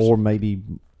 Yes. Or maybe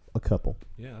a couple?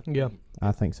 Yeah. Yeah.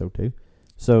 I think so too.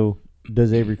 So,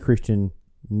 does every Christian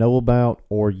know about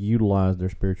or utilize their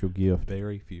spiritual gift?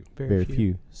 Very few. Very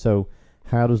few. So,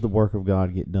 how does the work of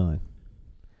God get done?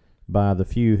 By the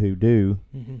few who do,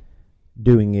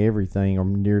 doing everything or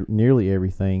nearly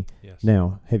everything. Yes.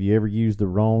 Now, have you ever used the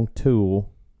wrong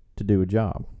tool to do a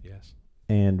job? Yes.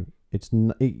 And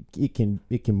you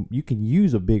can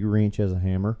use a big wrench as a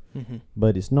hammer,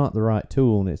 but it's not the right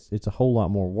tool, and it's a whole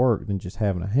lot more work than just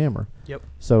having a hammer. Yep.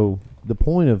 So the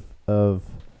point of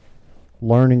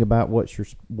learning about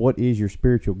what is your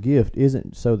spiritual gift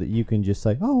isn't so that you can just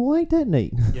say, "Oh, well, ain't that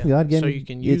neat?" Yeah. God gave So me, you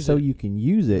can use so it. you can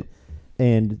use it.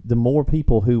 And the more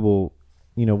people who will,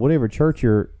 whatever church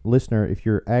you're listener, if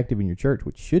you're active in your church,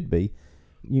 which should be,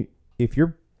 if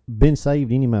you're been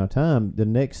saved any amount of time, the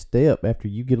next step after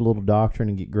you get a little doctrine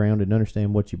and get grounded and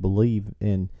understand what you believe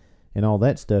and all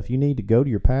that stuff, you need to go to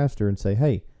your pastor and say,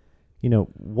 "Hey,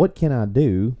 what can I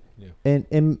do?" Yeah.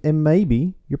 And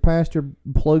maybe your pastor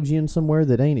plugs you in somewhere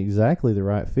that ain't exactly the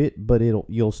right fit, but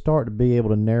you'll start to be able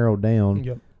to narrow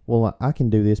down well, I can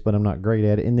do this, but I'm not great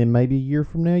at it. And then maybe a year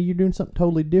from now, you're doing something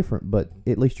totally different, but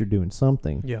at least you're doing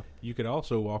something. Yeah. You could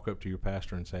also walk up to your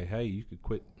pastor and say, hey, you could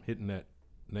quit hitting that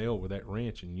nail with that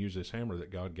wrench and use this hammer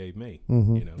that God gave me.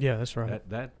 Mm-hmm. You know, Yeah, that's right.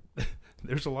 that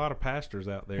there's a lot of pastors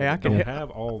out there Hey, I that can don't he- have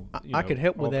all. I could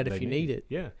help with all that if they you need it.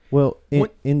 Yeah. Well,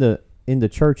 What- in the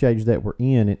church age that we're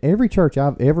in every church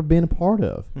I've ever been a part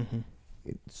of, Mm-hmm.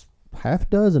 it's half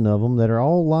dozen of them that are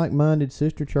all like-minded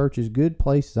sister churches, good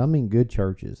places. I mean, good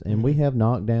churches, and we Mhm. have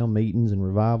knockdown meetings and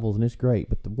revivals, and it's great.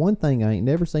 But the one thing I ain't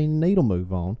never seen the needle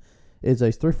move on is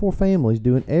there's 3 or 4 families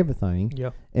doing everything, Yeah.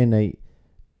 and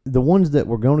the ones that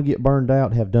were going to get burned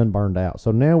out have done burned out.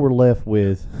 So now we're left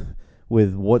with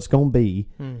what's going to be,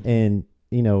 Mhm. and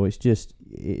it's just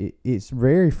it's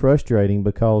very frustrating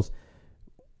because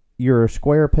you're a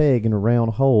square peg in a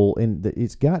round hole, and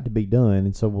it's got to be done,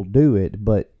 and so we'll do it.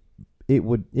 But it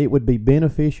would be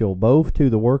beneficial both to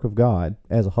the work of God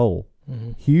as a whole,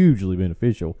 Mhm. hugely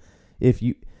beneficial,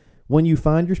 when you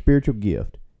find your spiritual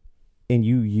gift and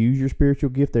you use your spiritual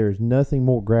gift. There is nothing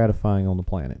more gratifying on the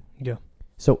planet. Yeah.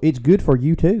 So it's good for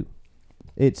you too.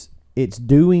 It's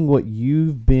doing what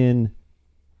you've been,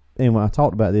 and when I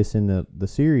talked about this in the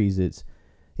series,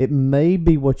 it may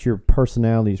be what your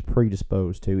personality is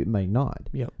predisposed to. It may not.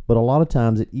 Yep. But a lot of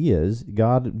times it is.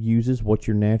 God uses what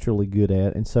you're naturally good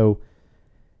at. And so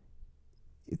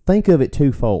think of it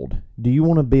twofold. Do you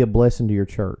want to be a blessing to your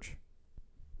church?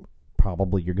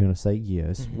 Probably you're going to say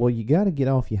yes. Mhm. Well, you got to get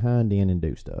off your hind end and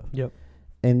do stuff. Yep.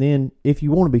 And then if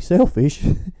you want to be selfish,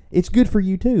 it's good for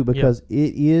you too, because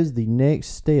it is the next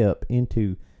step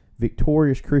into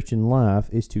victorious Christian life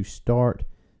is to start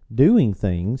doing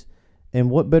things. And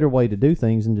what better way to do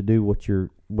things than to do what your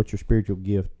spiritual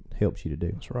gift helps you to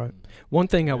do? That's right. One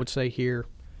thing I would say here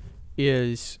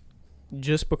is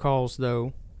just because,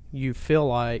 though, you feel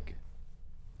like,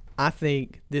 I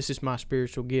think this is my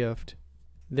spiritual gift,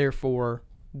 therefore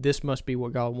this must be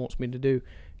what God wants me to do,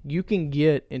 you can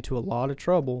get into a lot of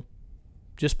trouble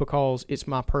just because it's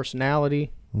my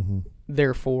personality, Mm-hmm.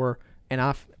 therefore,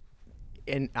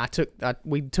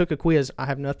 we took a quiz. I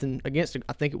have nothing against it.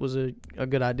 I think it was a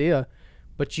good idea,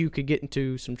 but you could get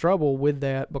into some trouble with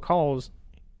that because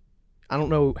I don't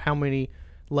know how many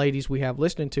ladies we have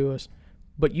listening to us,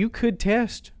 but you could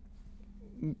take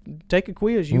a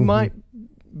quiz. You Mhm. might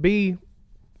be,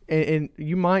 and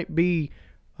you might be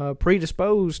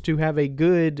predisposed to have a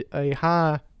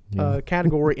high Yeah.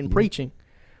 category in preaching,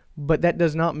 but that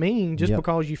does not mean just Yep.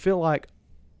 because you feel like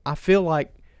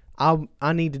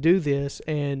I need to do this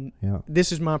and Yeah.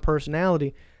 this is my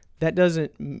personality, that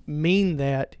doesn't mean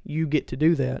that you get to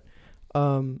do that.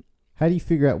 How do you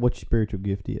figure out what your spiritual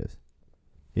gift is?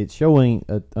 It's showing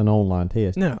an online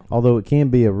test, No, although it can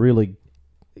be a really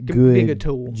it can be a good good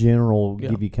tool. general, Yeah.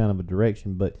 give you kind of a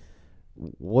direction. But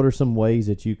what are some ways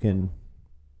that you can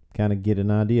kind of get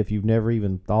an idea? If you've never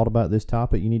even thought about this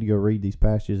topic, you need to go read these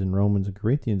passages in Romans and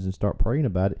Corinthians and start praying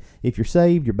about it. If you're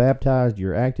saved, you're baptized,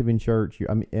 you're active in church.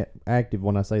 Active,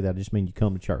 when I say that, I just mean you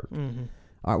come to church. Mm-hmm.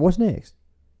 All right, what's next?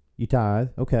 You tithe.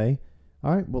 Okay.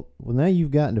 All right, well now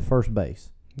you've gotten to first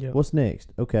base. Yeah. What's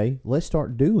next? Okay, let's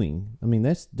start doing. I mean,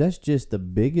 that's just the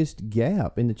biggest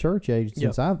gap in the church age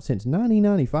since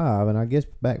 1995, and I guess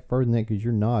back further than that because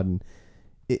you're nodding.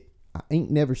 I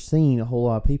ain't never seen a whole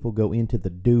lot of people go into the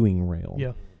doing realm.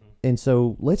 Yeah. And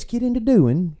so let's get into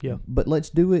doing. Yeah. But let's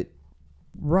do it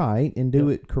right and do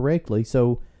Yeah. it correctly.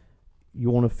 So you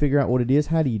want to figure out what it is.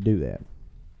 How do you do that?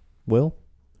 Well,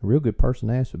 a real good person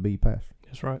to ask would be your pastor.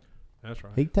 That's right. That's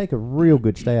right. He'd take a real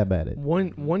good stab at it.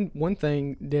 One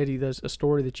thing, Daddy, there's a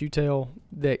story that you tell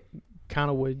that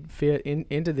kind of would fit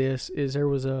into this is there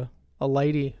was a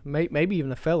lady, maybe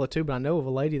even a fella too, but I know of a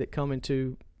lady that come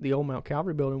into the old Mount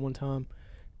Calvary building one time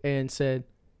and said,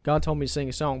 God told me to sing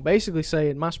a song, basically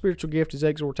saying my spiritual gift is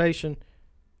exhortation,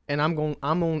 and I'm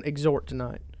gonna exhort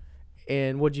tonight.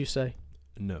 And what'd you say?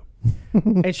 No.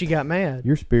 And she got mad.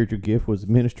 Your spiritual gift was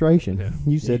administration. Yeah.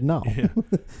 You said no. Yeah.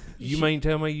 You mean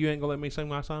tell me you ain't gonna let me sing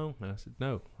my song? And I said,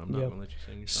 no, I'm not Yeah. gonna let you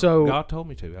sing your So- song. God told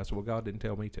me to. I said, well, God didn't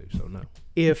tell me to, so no.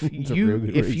 If That's a real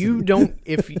good you reason. don't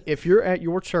if you're at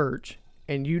your church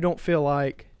and you don't feel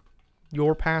like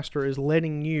your pastor is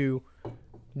letting you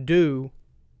do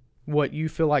what you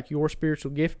feel like your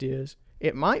spiritual gift is,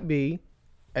 it might be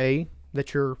A,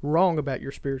 that you're wrong about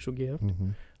your spiritual gift,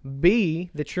 Mhm.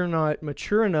 B, that you're not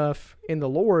mature enough in the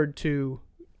Lord to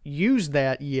use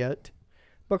that yet,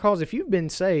 because if you've been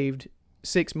saved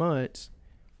 6 months,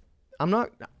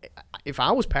 if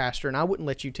I was pastor and I wouldn't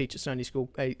let you teach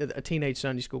a teenage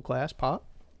Sunday school class, Pop.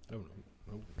 Oh,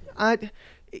 no.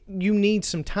 You need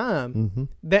some time. Mhm.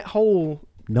 That whole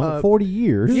Not 40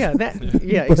 years. Yeah, that.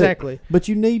 Yeah, But- exactly. But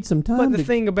you need some time. But the to,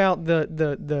 thing about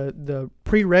the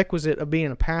prerequisite of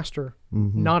being a pastor,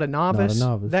 Mhm. not a novice,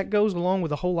 novice. that goes along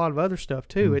with a whole lot of other stuff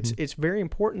too. Mhm. It's very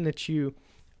important that you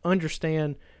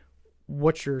understand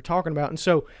what you're talking about. And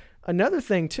so another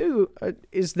thing too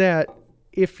is that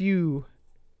if you,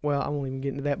 well, I won't even get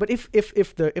into that. But if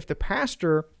the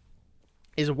pastor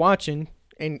is watching,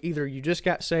 and either you just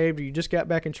got saved or you just got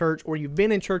back in church, or you've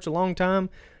been in church a long time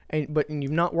and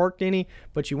you've not worked any,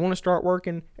 but you want to start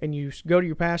working, and you go to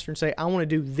your pastor and say, I want to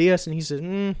do this, and he says,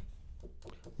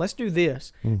 let's do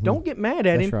this. Mhm. Don't get mad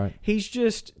at That's him. right. He's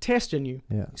just testing you.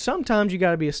 Yeah. Sometimes you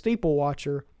got to be a steeple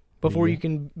watcher before Yeah. you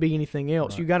can be anything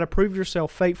else. Right. You got to prove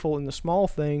yourself faithful in the small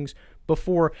things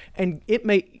before, and it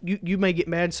may you may get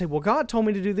mad and say, well, God told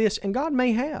me to do this, and God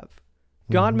may have.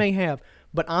 God Mhm. may have,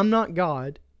 but I'm not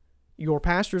God. Your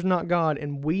pastor's not God,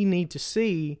 and we need to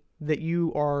see that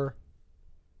you are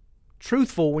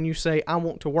truthful when you say, I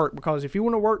want to work, because if you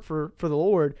want to work for the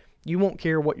Lord, you won't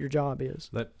care what your job is.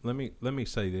 Let me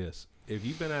say this: if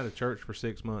you've been out of church for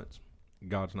 6 months,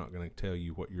 God's not going to tell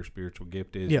you what your spiritual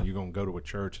gift is. Yeah. And you're going to go to a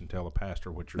church and tell a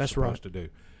pastor what you're That's supposed to do.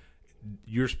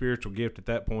 Your spiritual gift at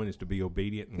that point is to be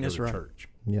obedient and That's go to right. church.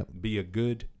 Yep. Be a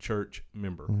good church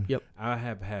member. Mhm. Yep. I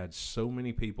have had so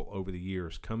many people over the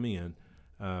years come in.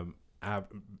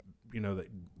 That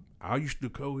I used to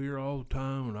go here all the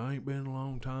time, and I ain't been a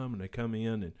long time. And they come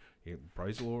in and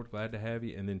praise the Lord, glad to have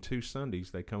you. And then 2 Sundays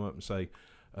they come up and say,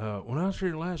 when I was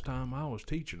here last time, I was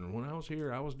teaching, and when I was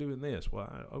here, I was doing this. Well,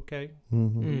 okay,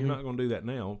 Mhm. Mhm. you're not going to do that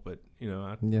now, but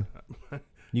Yeah.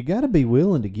 You got to be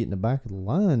willing to get in the back of the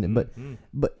line. But Mhm.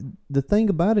 but the thing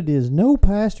about it is, no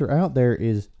pastor out there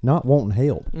is not wanting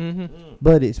help. Mm-hmm.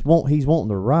 But he's wanting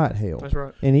the right help. That's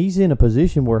right. And he's in a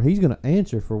position where he's going to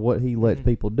answer for what he lets Mhm.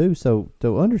 people do. So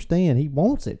to understand, he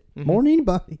wants it Mhm. more than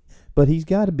anybody. But he's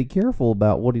got to be careful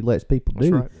about what he lets people That's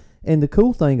do. right. And the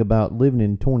cool thing about living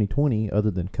in 2020, other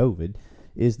than COVID,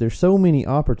 is there's so many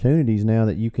opportunities now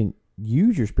that you can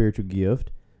use your spiritual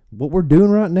gift. What we're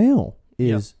doing right now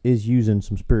is using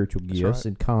some spiritual That's gifts right.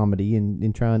 and comedy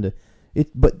and trying to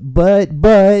but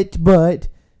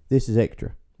this is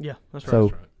extra. Yeah, that's right. So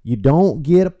That's right. you don't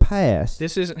get a pass.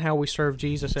 This isn't how we serve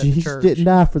Jesus at the Jesus church. didn't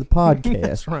die for the podcast.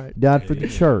 That's right. He died for the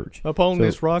church. Upon So-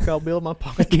 this rock, I'll build my He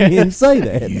podcast. didn't say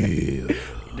that.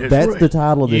 Yeah. That's the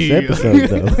title of this Yeah. episode,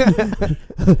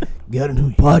 though. Got a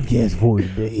new podcast for you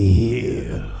today.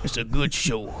 Yeah. It's a good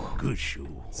show. Good show.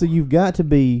 So you've got to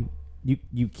be.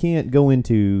 You can't go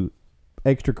into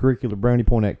extracurricular brownie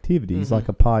point activities Mhm. like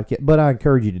a podcast. But I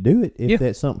encourage you to do it if Yeah.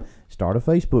 that's something. Start a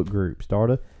Facebook group.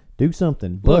 Do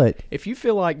something. Look, But if you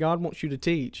feel like God wants you to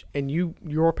teach, and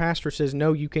your pastor says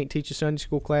no, you can't teach a Sunday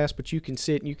school class, but you can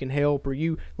sit and you can help, or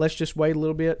let's just wait a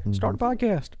little bit. Start a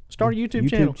podcast. Start a YouTube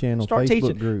channel. Start Facebook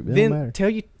teaching. group. It don't Then matter.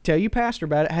 tell your pastor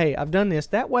about it. Hey, I've done this.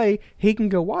 That way he can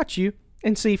go watch you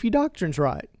and see if your doctrine's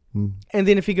right. Mm. And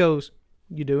then if he goes,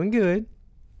 you're doing good,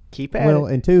 keep at Well,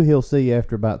 it. and two, he'll see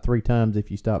after about 3 times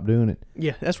if you stop doing it.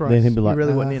 Yeah, that's right. Then he'll be like, you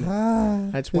really wasn't in it. "Ah,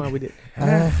 That's why we did.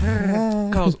 ah."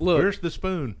 Because look, Where's the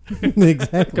spoon?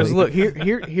 Exactly. because look,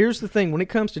 here's the thing. When it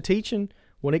comes to teaching,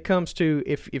 when it comes to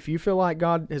if you feel like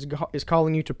God is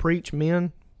calling you to preach,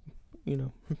 men,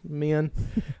 men,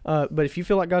 but if you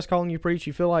feel like God's calling you to preach,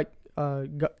 you feel like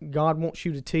God wants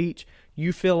you to teach,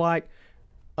 you feel like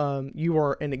you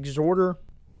are an exhorter,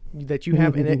 that you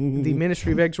have the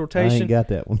ministry of I exhortation. ain't got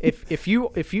that one. If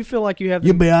you feel like you have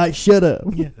You be all right, shut up.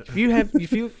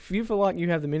 if you feel like you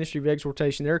have the ministry of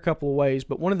exhortation, there are a couple of ways,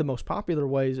 but one of the most popular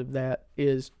ways of that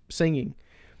is singing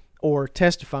or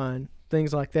testifying,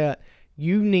 things like that.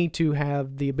 You need to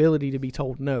have the ability to be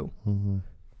told no. Mm-hmm.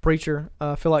 Preacher,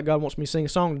 I feel like God wants me to sing a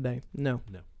song today. No.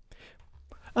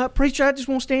 Preacher, I just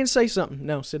want to stand and say something.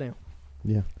 No, sit down.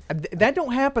 Yeah. That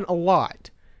don't happen a lot.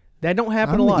 That don't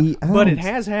happen I'm a lot, the- but it I'm-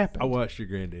 has happened. I watched your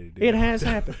granddaddy do It that. has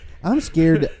happened. I'm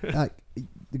scared that, like,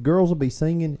 the girls will be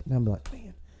singing, and I'm like,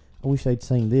 man, I wish they'd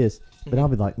sing this. But I'll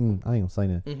be like, I ain't going to say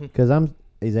nothing. Mhm. Because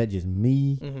is that just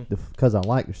me? Mhm. Because I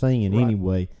like their singing Right.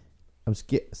 anyway. I'm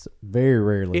scared. Very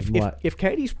rarely. If I'm like, if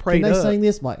Katie's can prayed they up, sing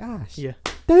this? I'm like, yeah.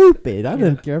 stupid. I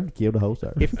done killed the whole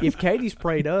service. If Katie's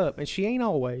prayed up, and she ain't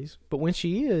always, but when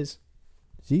she is,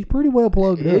 She's pretty well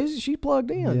plugged up. she's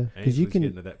plugged in. Yeah, because you Ainsley's can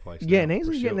getting to that place Yeah, now, and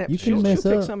Ainsley's for getting sure. that- you she'll- can mess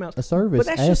she'll pick up something else. a service But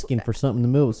that's just- asking for something in the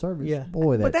middle of the service. Yeah,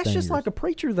 Boy, but that's just dangerous. like a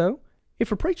preacher, though.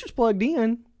 If a preacher's plugged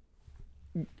in,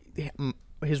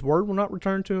 his word will not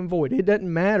return to him void. It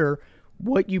doesn't matter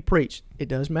what you preach. It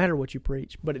does matter what you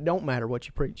preach, but it don't matter what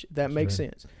you preach. If that makes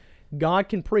sense. God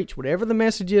can preach whatever the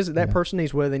message is that Yeah. person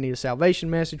needs, whether they need a salvation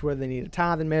message, whether they need a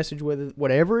tithing message,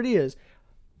 whatever it is.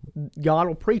 God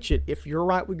will preach it. If you're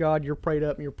right with God, you're prayed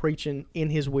up and you're preaching in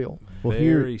His will. Well,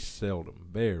 very seldom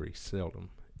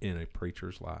in a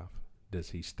preacher's life does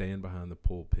he stand behind the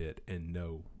pulpit and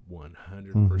know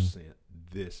 100%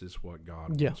 this is what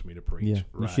God wants me to preach. Yeah,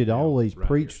 right you should now, always right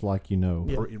preach here. like you know,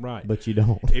 Right. but you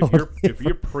don't. If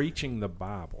you're preaching the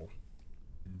Bible,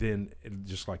 then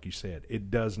just like you said, it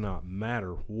does not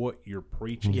matter what you're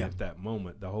preaching at that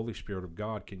moment. The Holy Spirit of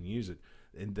God can use it.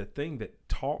 And the thing that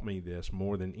taught me this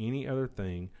more than any other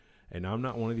thing, and I'm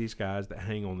not one of these guys that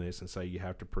hang on this and say you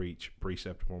have to preach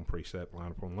precept upon precept,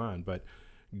 line upon line, but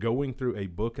going through a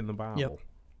book in the Bible.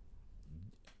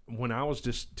 When I was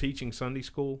just teaching Sunday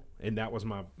school, and that was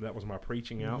my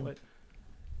preaching outlet,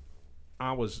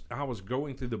 I was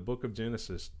going through the book of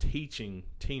Genesis teaching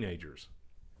teenagers,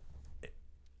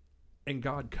 and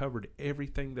God covered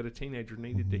everything that a teenager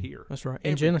needed to hear. That's right.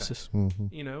 In Everything. Genesis.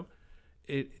 You know,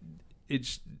 God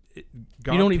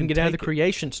you don't even can get out of the take it.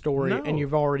 creation story, No. and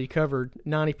you've already covered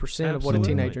 90% of what a Absolutely.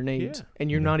 teenager needs. Yeah.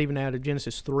 And you're not even out of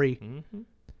Genesis 3. Mm-hmm.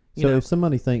 You So know? if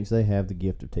somebody thinks they have the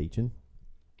gift of teaching,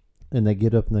 and they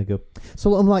get up and they go,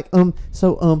 so I'm like, God.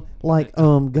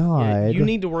 Yeah, you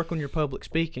need to work on your public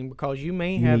speaking because you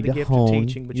may You have need the to gift of hone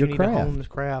teaching, but you your need craft. to hone this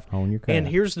craft. Hone your craft. And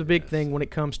here's the big thing when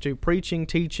it comes to preaching,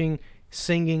 teaching,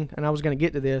 singing, and I was going to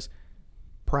get to this.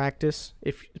 Practice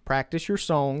your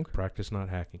song. Practice not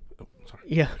hacking. Oh, sorry.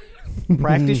 Yeah.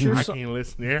 Practice your I song. can't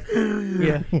listen here.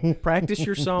 Yeah. Practice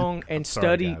your song and sorry,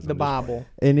 study guys, the I'm just Bible.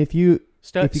 And if you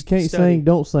can't sing,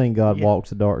 don't sing God Yeah. Walks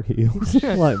the Dark Hills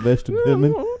like Vestal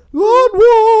Goodman. God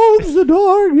walks the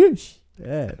dark hills.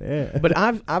 Yeah. But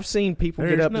I've seen people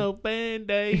There's get up. no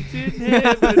band-aids in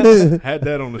heaven. Had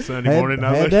that on the Sunday morning.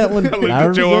 I Had that one. I looked I at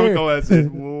was Joe there. Uncle. I said,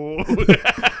 "Whoa."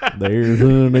 There's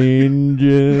an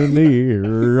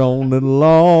engineer on the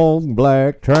long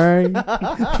black train.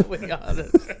 What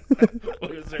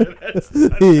is there? That's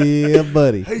Yeah,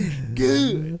 buddy.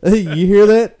 Good. Hey, you hear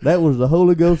that? That was the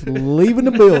Holy Ghost leaving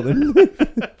the building.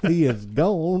 He is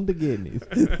gone to goodness.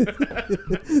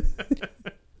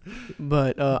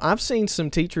 But I've seen some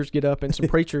teachers get up and some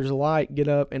preachers alike get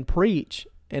up and preach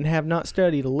and have not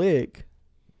studied a lick.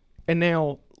 And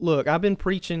now, look, I've been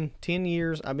preaching 10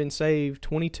 years. I've been saved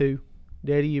 22.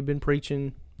 Daddy, you've been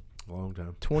preaching a long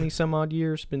time. 20 some odd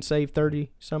years. Been saved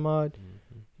 30 some odd.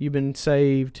 You've been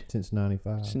saved Since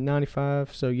 95. since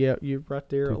 95. So, yeah, you're right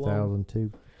there along.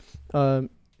 2002.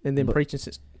 And then But- preaching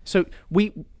since. So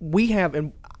we have,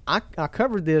 and I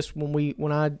covered this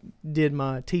when I did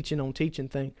my teaching on teaching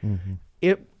thing.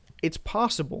 Mm-hmm. It's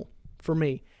possible for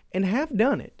me, and have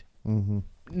done it. Mm-hmm.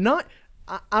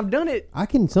 I've done it. I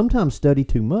can sometimes study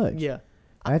too much. Yeah.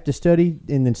 I have to study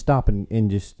and then stop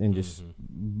and just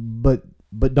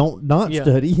but don't not Yeah.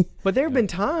 study. But there have been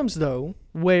times though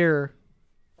where,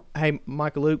 hey,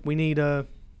 Michael Luke, we need to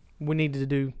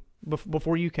do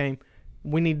before you came,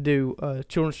 we need to do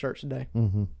children's church today.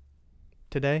 Mm-hmm.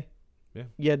 Today? Yeah.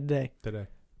 Yeah, today. Today.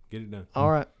 Get it done. All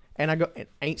right. And I go,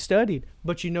 ain't studied,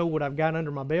 but you know what I've got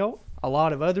under my belt? A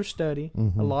lot of other study,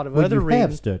 a lot of other you reading.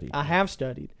 have studied. I have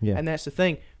studied, Yeah. and that's the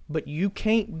thing. But you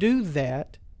can't do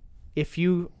that if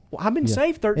you. Well, I've been Yeah.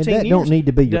 saved 13 And that years. don't need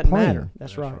to be your Doesn't plan. matter.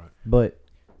 That's right. But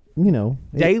you know,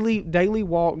 Daily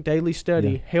walk, daily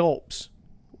study Yeah. helps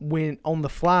when on the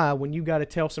fly when you got to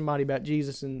tell somebody about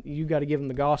Jesus and you got to give them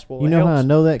the gospel. you It know how I helps.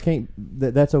 know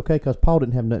that's okay because Paul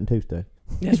didn't have nothing to study.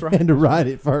 That's He right. had to write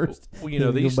it first. Well, you know,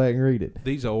 and these go back and read it.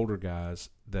 these older guys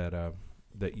that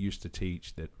used to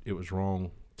teach that it was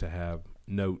wrong to have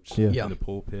notes Yeah. Yeah. in the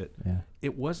pulpit. Yeah.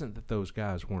 It wasn't that those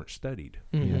guys weren't studied.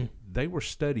 Mhm. They were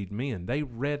studied men. They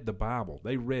read the Bible.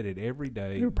 They read it every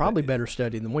day. You're probably better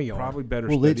studied than we are. Probably better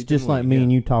Well, studied it's just than like we, me yeah.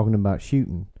 and you talking about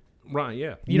shooting. Right,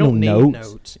 yeah. You don't need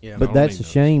notes, notes. Yeah. But don't that's need a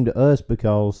notes. shame to us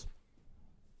because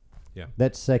Yeah.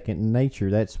 that's second nature.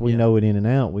 That's we Yeah. know it in and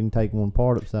out. We can take one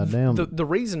part upside down. The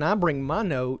reason I bring my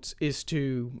notes is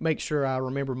to make sure I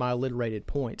remember my alliterated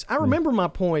points. I remember my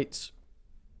points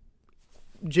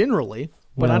generally,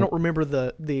 but I Well- don't remember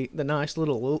the nice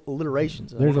little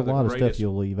alliterations. There's One a of the lot of stuff greatest-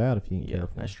 you'll leave out if you ain't Yeah,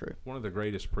 careful. that's true. One of the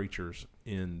greatest preachers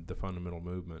in the fundamental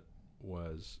movement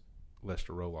was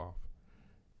Lester Roloff.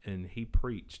 And he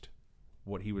preached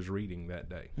what he was reading that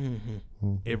day.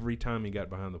 Mm-hmm. Every time he got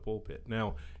behind the pulpit.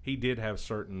 Now, he did have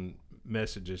certain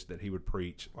messages that he would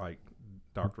preach, like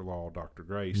Dr. Law, Dr.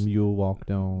 Grace, Mule walked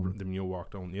on. the mule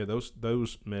walked on. Yeah,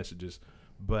 those messages.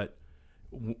 But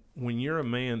when you're a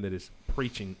man that is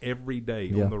preaching every day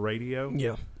Yeah. on the radio,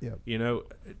 Yeah. you know,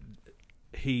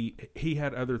 he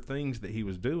had other things that he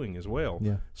was doing as well.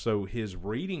 Yeah. So his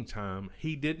reading time,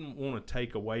 he didn't want to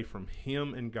take away from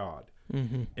him and God.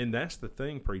 Mm-hmm. And that's the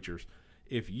thing, preachers.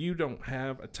 If you don't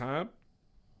have a time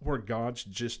where God's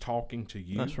just talking to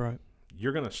you, That's right.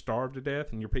 you're going to starve to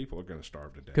death, and your people are going to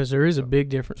starve to death. Because there is a So, big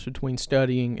difference between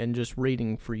studying and just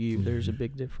reading for you. Mm-hmm. There's a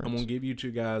big I'm difference. going to give you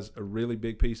two guys a really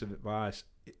big piece of advice.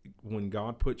 When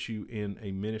God puts you in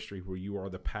a ministry where you are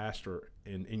the pastor,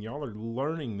 and y'all are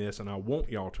learning this, and I want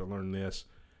y'all to learn this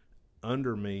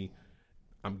under me,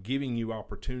 I'm giving you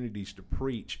opportunities to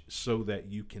preach so that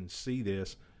you can see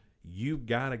this. You've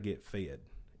got to get fed.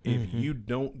 If Mm-hmm. you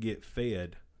don't get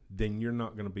fed, then you're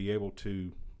not going to be able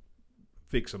to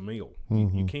fix a meal.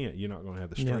 Mhm. You can't. You're not going to have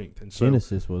the Yeah. strength. And so,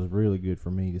 Genesis was really good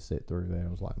for me to sit through that. I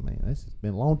was like, man, this has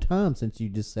been a long time since you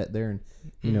just sat there and,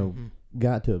 you know, Mhm.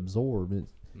 got to absorb.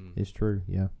 Mm. It's true,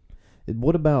 yeah.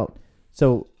 What about,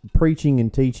 so preaching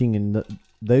and teaching, and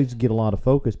those get a lot of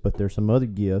focus, but there's some other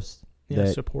gifts Yeah,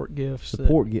 that support gifts.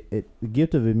 the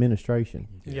gift of administration.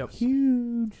 Yep.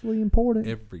 Hugely important.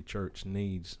 Every church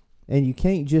needs. And you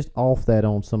can't just off that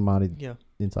on somebody Yeah.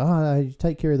 and say, I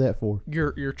take care of that for.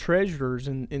 Your treasurers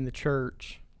in the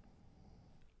church,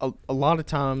 a lot of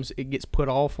times it gets put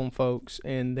off on folks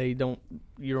and you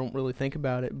don't really think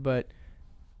about it, but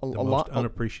a The most lot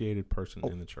unappreciated person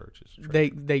in the church is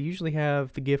the they usually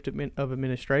have the gift of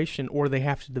administration, or they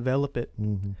have to develop it,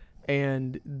 Mm-hmm.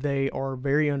 and they are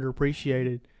very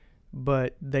underappreciated,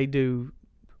 but they do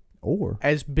Or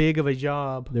as big of a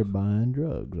job. they're buying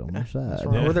drugs on the side. That's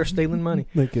right. Or they're stealing money.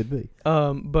 They could be.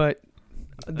 But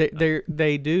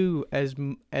they do as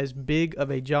big of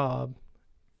a job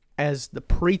as the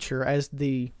preacher, as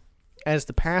the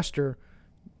pastor,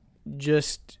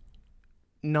 just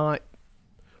not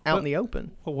out in the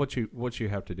open. Well, what you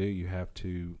have to do, you have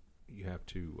to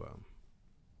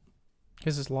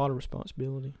Because it's a lot of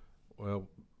responsibility. well,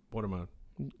 what am I?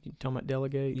 You talking about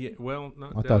delegate? Yeah, well,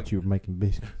 not. I thought you were making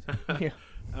business.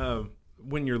 Yeah.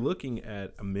 When you're looking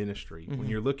at a ministry, when Mhm.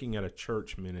 you're looking at a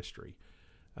church ministry,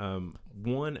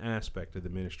 one aspect of the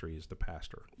ministry is the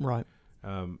pastor. Right.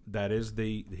 That is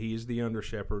he is the under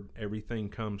shepherd. Everything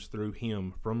comes through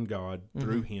him, from God,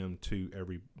 through him to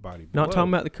everybody. Not below.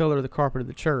 talking about the color of the carpet of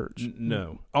the church.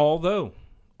 No. Although,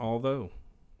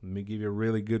 let me give you a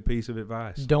really good piece of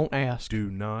advice. Don't ask. Do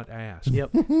not ask.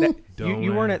 Yep. That- Don't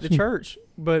you weren't at the ask. church,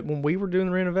 but when we were doing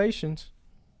the renovations,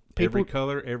 Every people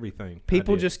color, everything. I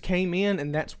people did. just came in,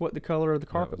 and that's what the color of the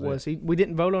carpet was was. We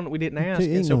didn't vote on it. We didn't ask,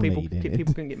 Ain't and so no people need in it.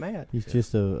 people couldn't get mad. He's Yeah.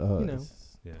 just a You know.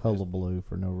 Yeah. hullabaloo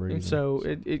for no reason. And so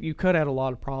you cut out a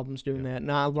lot of problems doing that.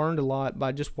 And I learned a lot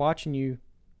by just watching you.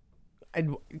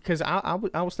 And because I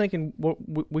was thinking, what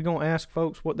we gonna ask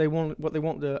folks what they want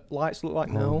the lights to look like?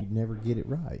 Oh, No, you never get it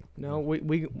right. no.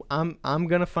 I'm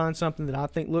gonna find something that I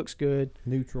think looks good,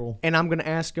 Neutral. and I'm gonna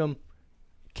ask them,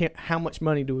 how much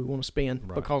money do we want to spend?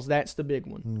 Right. Because that's the big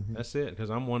one. Mm-hmm. That's it. Because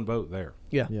I'm one vote there.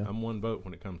 Yeah. Yeah. I'm one vote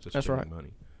when it comes to That's spending right.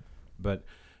 money. But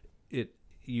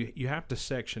you have to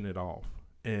section it off.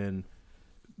 And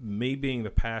me being the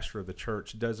pastor of the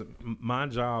church my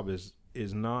job is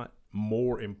not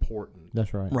more important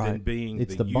That's right. Right. than being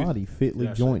It's the the youth. body fitly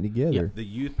That's joined it. together. The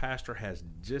youth pastor has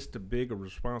just as big a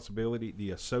responsibility.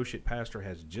 The associate pastor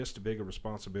has just as big a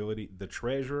responsibility. The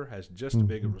treasurer has just as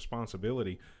big a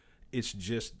responsibility. It's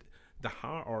just the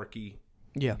hierarchy.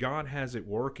 Yeah. God has it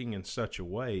working in such a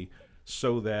way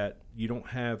so that you don't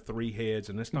have three heads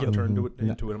and it's not Yep. turned Mhm.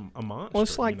 into a monster. Well,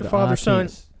 it's like you the know? father, eye son.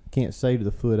 can't say to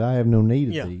the foot, I have no need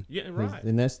of Yeah. thee. Yeah, right.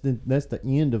 And that's the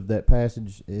end of that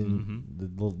passage in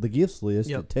the gifts list.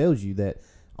 Yep. It tells you that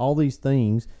all these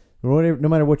things, no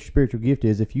matter what your spiritual gift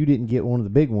is, if you didn't get one of the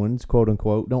big ones, quote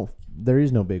unquote, there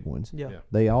is no big ones. Yeah. Yeah.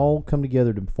 They all come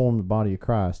together to form the body of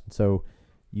Christ. And so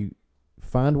you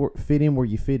fit in where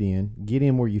you fit in, get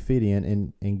in where you fit in,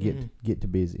 and get to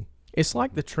busy. It's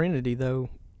like the Trinity, though.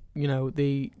 You know,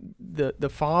 the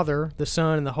Father, the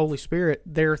Son, and the Holy Spirit.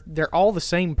 They're all the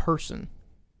same person.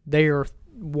 They are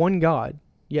one God,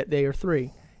 yet they are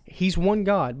three. He's one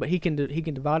God, but he can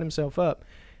divide himself up,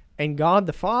 and God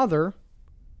the Father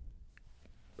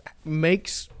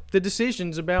makes the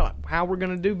decisions about how we're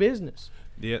going to do business.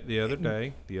 The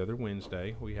other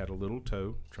Wednesday, we had a little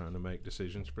toe trying to make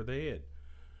decisions for the head.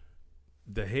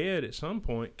 The head, at some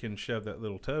point, can shove that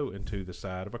little toe into the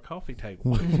side of a coffee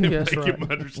table and That's make right. him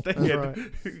understand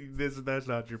That's right. that's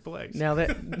not your place. Now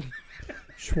that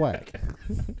Schwack.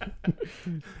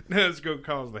 Now it's going to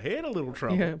cause the head a little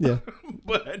trouble. yeah, Yeah.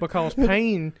 But because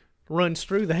pain runs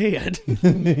through the head.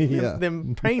 Yeah.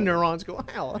 Them pain neurons go,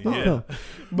 ow. yeah,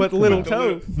 But the little the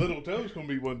toe. little toe's going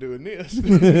to be one doing this.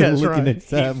 That's Looking right. at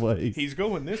sideways. He's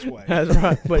going this way. That's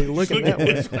right. But he's looking that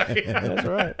way. this way. That's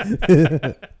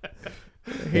right.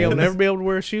 He'll never be able to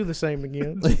wear a shoe the same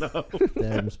again. Have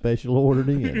them special ordered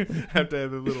in. Have to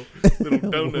have a little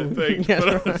donut thing That's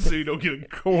put on right. so you don't get a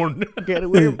corn. gotta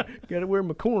wear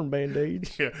my corn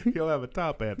band-aids. Yeah, he'll have a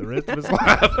top hat the rest of his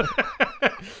life.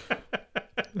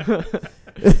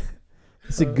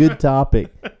 It's a good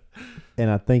topic,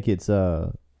 and I think it's I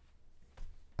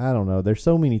don't know. There's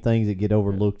so many things that get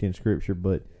overlooked in Scripture,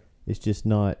 but it's just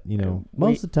not.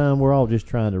 Most of the time we're all just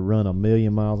trying to run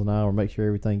 1,000,000 miles an hour, make sure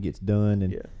everything gets done,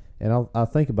 and Yeah. and I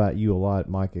think about you a lot,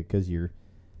 Micah, because you're.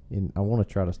 I want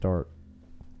to try to start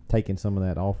taking some of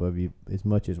that off of you as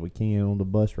much as we can on the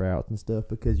bus routes and stuff,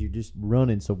 because you're just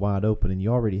running so wide open, and you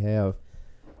already have.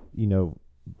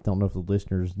 Don't know if the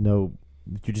listeners know.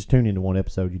 If you're just tuning into one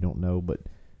episode, you don't know, but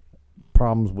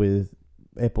problems with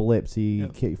epilepsy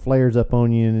flares up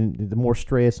on you, and the more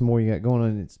stress, the more you got going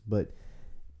on.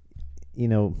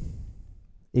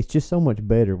 It's just so much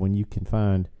better when you can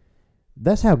find.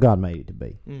 That's how God made it to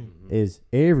be. Is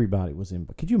everybody was in?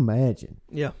 Could you imagine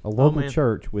Yeah. a local man.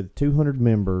 church with 200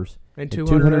 members, And and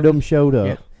 200 of them showed up,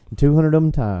 yeah. and 200 of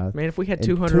them tithed? Man, if we had and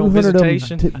 200 on 200 of 'em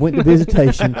visitation, went to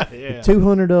visitation. Yeah.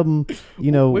 200 of them,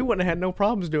 we wouldn't have had no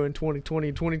problems doing 2020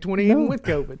 and 2020 No. even with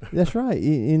COVID. That's right.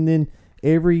 And then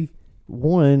every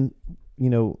one,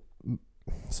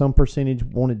 some percentage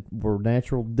were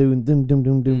natural,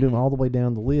 doom all the way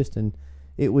down the list, and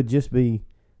it would just be.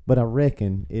 But I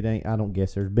reckon it ain't. I don't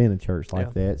guess there's been a church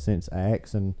like that since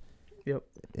Acts, and Yep.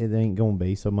 it ain't gonna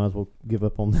be. So might as well give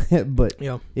up on that. But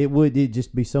Yeah. it'd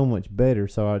just be so much better.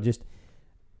 So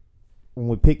when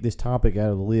we pick this topic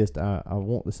out of the list, I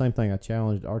want the same thing I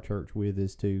challenged our church with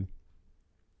is to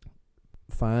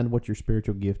find what your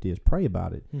spiritual gift is. Pray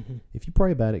about it. Mm-hmm. If you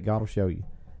pray about it, God will show you.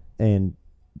 And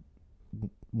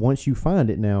once you find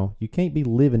it, now you can't be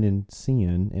living in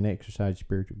sin and exercise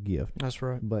spiritual gift. That's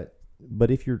right.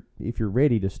 But if you're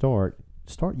ready to start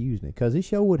using it, because it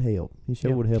sure would help. It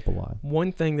sure would help a lot.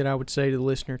 One thing that I would say to the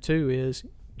listener too is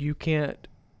you could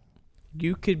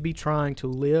be trying to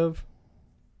live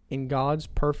in God's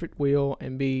perfect will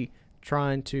and be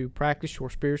trying to practice your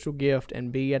spiritual gift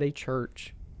and be at a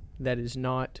church that is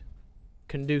not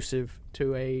conducive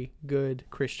to a good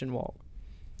Christian walk.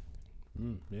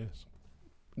 Yes.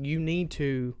 You need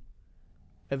to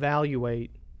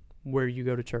evaluate where you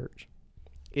go to church.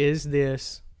 Is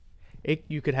this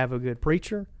you could have a good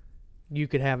preacher, you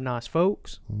could have nice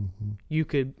folks, Mm-hmm. you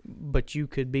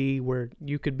could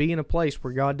be in a place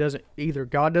where God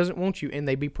doesn't want you and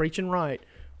they be preaching right,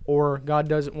 or God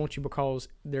doesn't want you because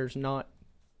there's not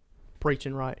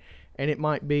preaching right. And it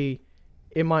might be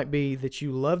that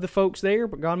you love the folks there,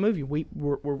 but God move you.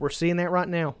 We're seeing that right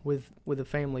now with a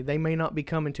family. They may not be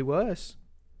coming to us,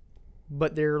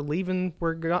 but they're leaving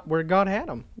where God had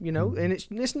them, and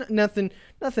it's nothing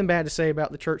bad to say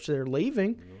about the church they're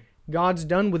leaving. Mm-hmm. God's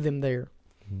done with them there.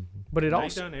 Mm-hmm. But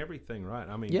They've done everything right.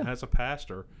 I mean, as a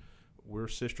pastor, we're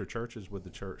sister churches with the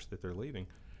church that they're leaving.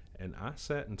 And I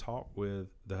sat and talked with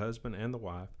the husband and the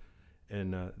wife,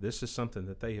 and this is something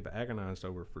that they have agonized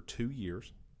over for 2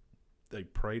 years. They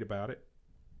prayed about it.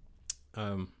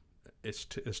 It's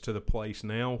to the place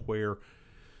now where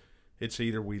it's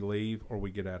either we leave or we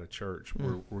get out of church.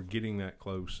 We're getting that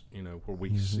close, where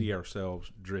we see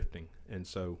ourselves drifting, and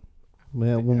so.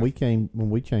 Well, when we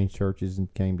changed churches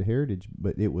and came to Heritage,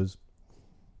 but it was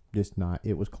just not.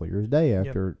 It was clear as day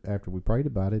after we prayed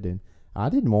about it, and I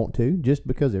didn't want to just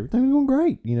because everything was going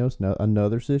great. It's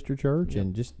another sister church,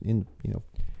 and just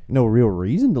no real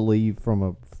reason to leave from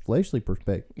a fleshly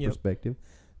perspective,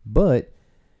 but.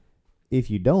 If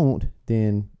you don't,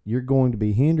 then you're going to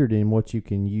be hindered in what you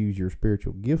can use your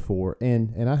spiritual gift for.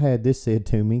 And I had this said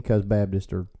to me because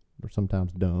Baptists are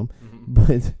sometimes dumb. Mm-hmm. But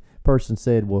the person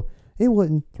said, well, it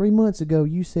wasn't 3 months ago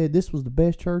you said this was the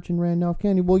best church in Randolph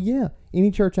County. Well, yeah,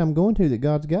 any church I'm going to that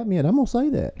God's got me at, I'm going to say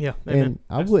that. Yeah, and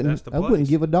I wouldn't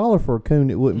give $1 for a coon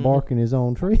that wouldn't bark in his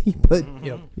own tree. But,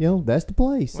 that's the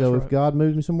place. So if God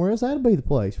moves me somewhere else, that'll be the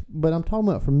place. But I'm talking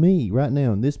about for me right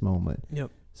now in this moment. Yep.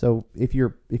 So if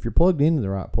you're plugged into the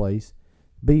right place,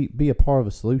 be a part of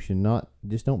a solution.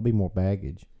 Just don't be more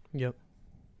baggage. Yep.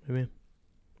 Amen.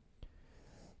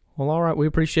 Well, all right. We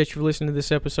appreciate you for listening to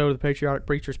this episode of the Patriotic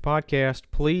Preachers Podcast.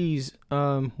 Please,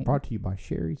 brought to you by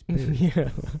Sherry's Beer.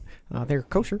 Yeah, they're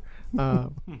kosher.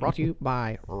 Brought to you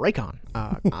by Raycon,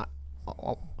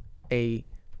 a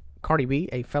Cardi B,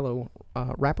 a fellow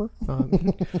rapper.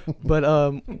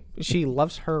 But she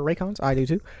loves her Raycons. I do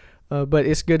too. But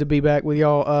it's good to be back with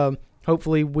y'all.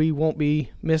 Hopefully we won't be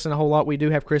missing a whole lot. We do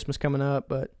have Christmas coming up,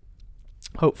 but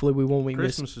hopefully we won't be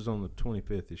missing. Christmas is on the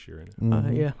 25th this year, isn't it?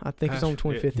 Mm-hmm. Yeah, I think it's on the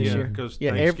 25th this year. Because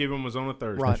Thanksgiving was on a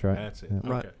Thursday. Right. That's right. That's it. Yeah. Okay.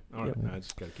 Right. All right. Yep. I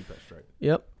just got to keep that straight.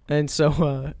 Yep. And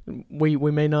so we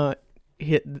may not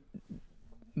hit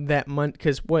that month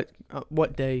because what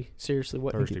day? Seriously,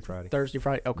 what Thursday, Friday. Thursday,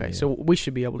 Friday. Okay, Yeah. so we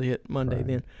should be able to hit Monday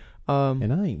Friday. then.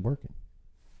 And I ain't working.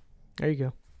 There you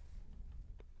go.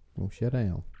 We'll shut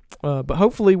down. But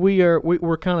hopefully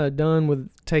we're kind of done with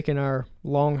taking our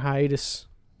long hiatus.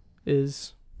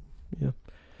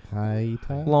 Hi,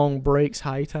 Long breaks,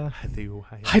 hiatus.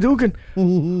 Hi. Hopefully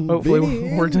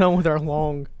Hopefully we're done with our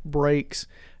long breaks,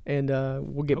 and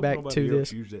we'll get back to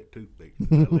this. Use that toothpick.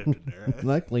 I left it there.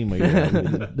 Luckily, me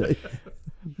today.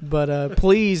 But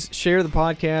please share the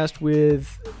podcast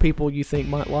with people you think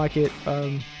might like it.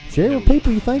 Share with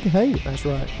people you think hate it. That's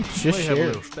right. Just May have a share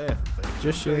little it. staff thing.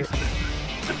 Just share it.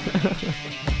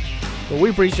 But we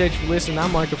appreciate you for listening.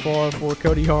 I'm Michael Farr for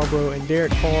Cody Harborough and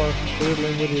Derek Farr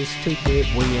fiddling with his toothpick.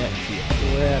 We at shit.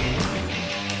 We're at it.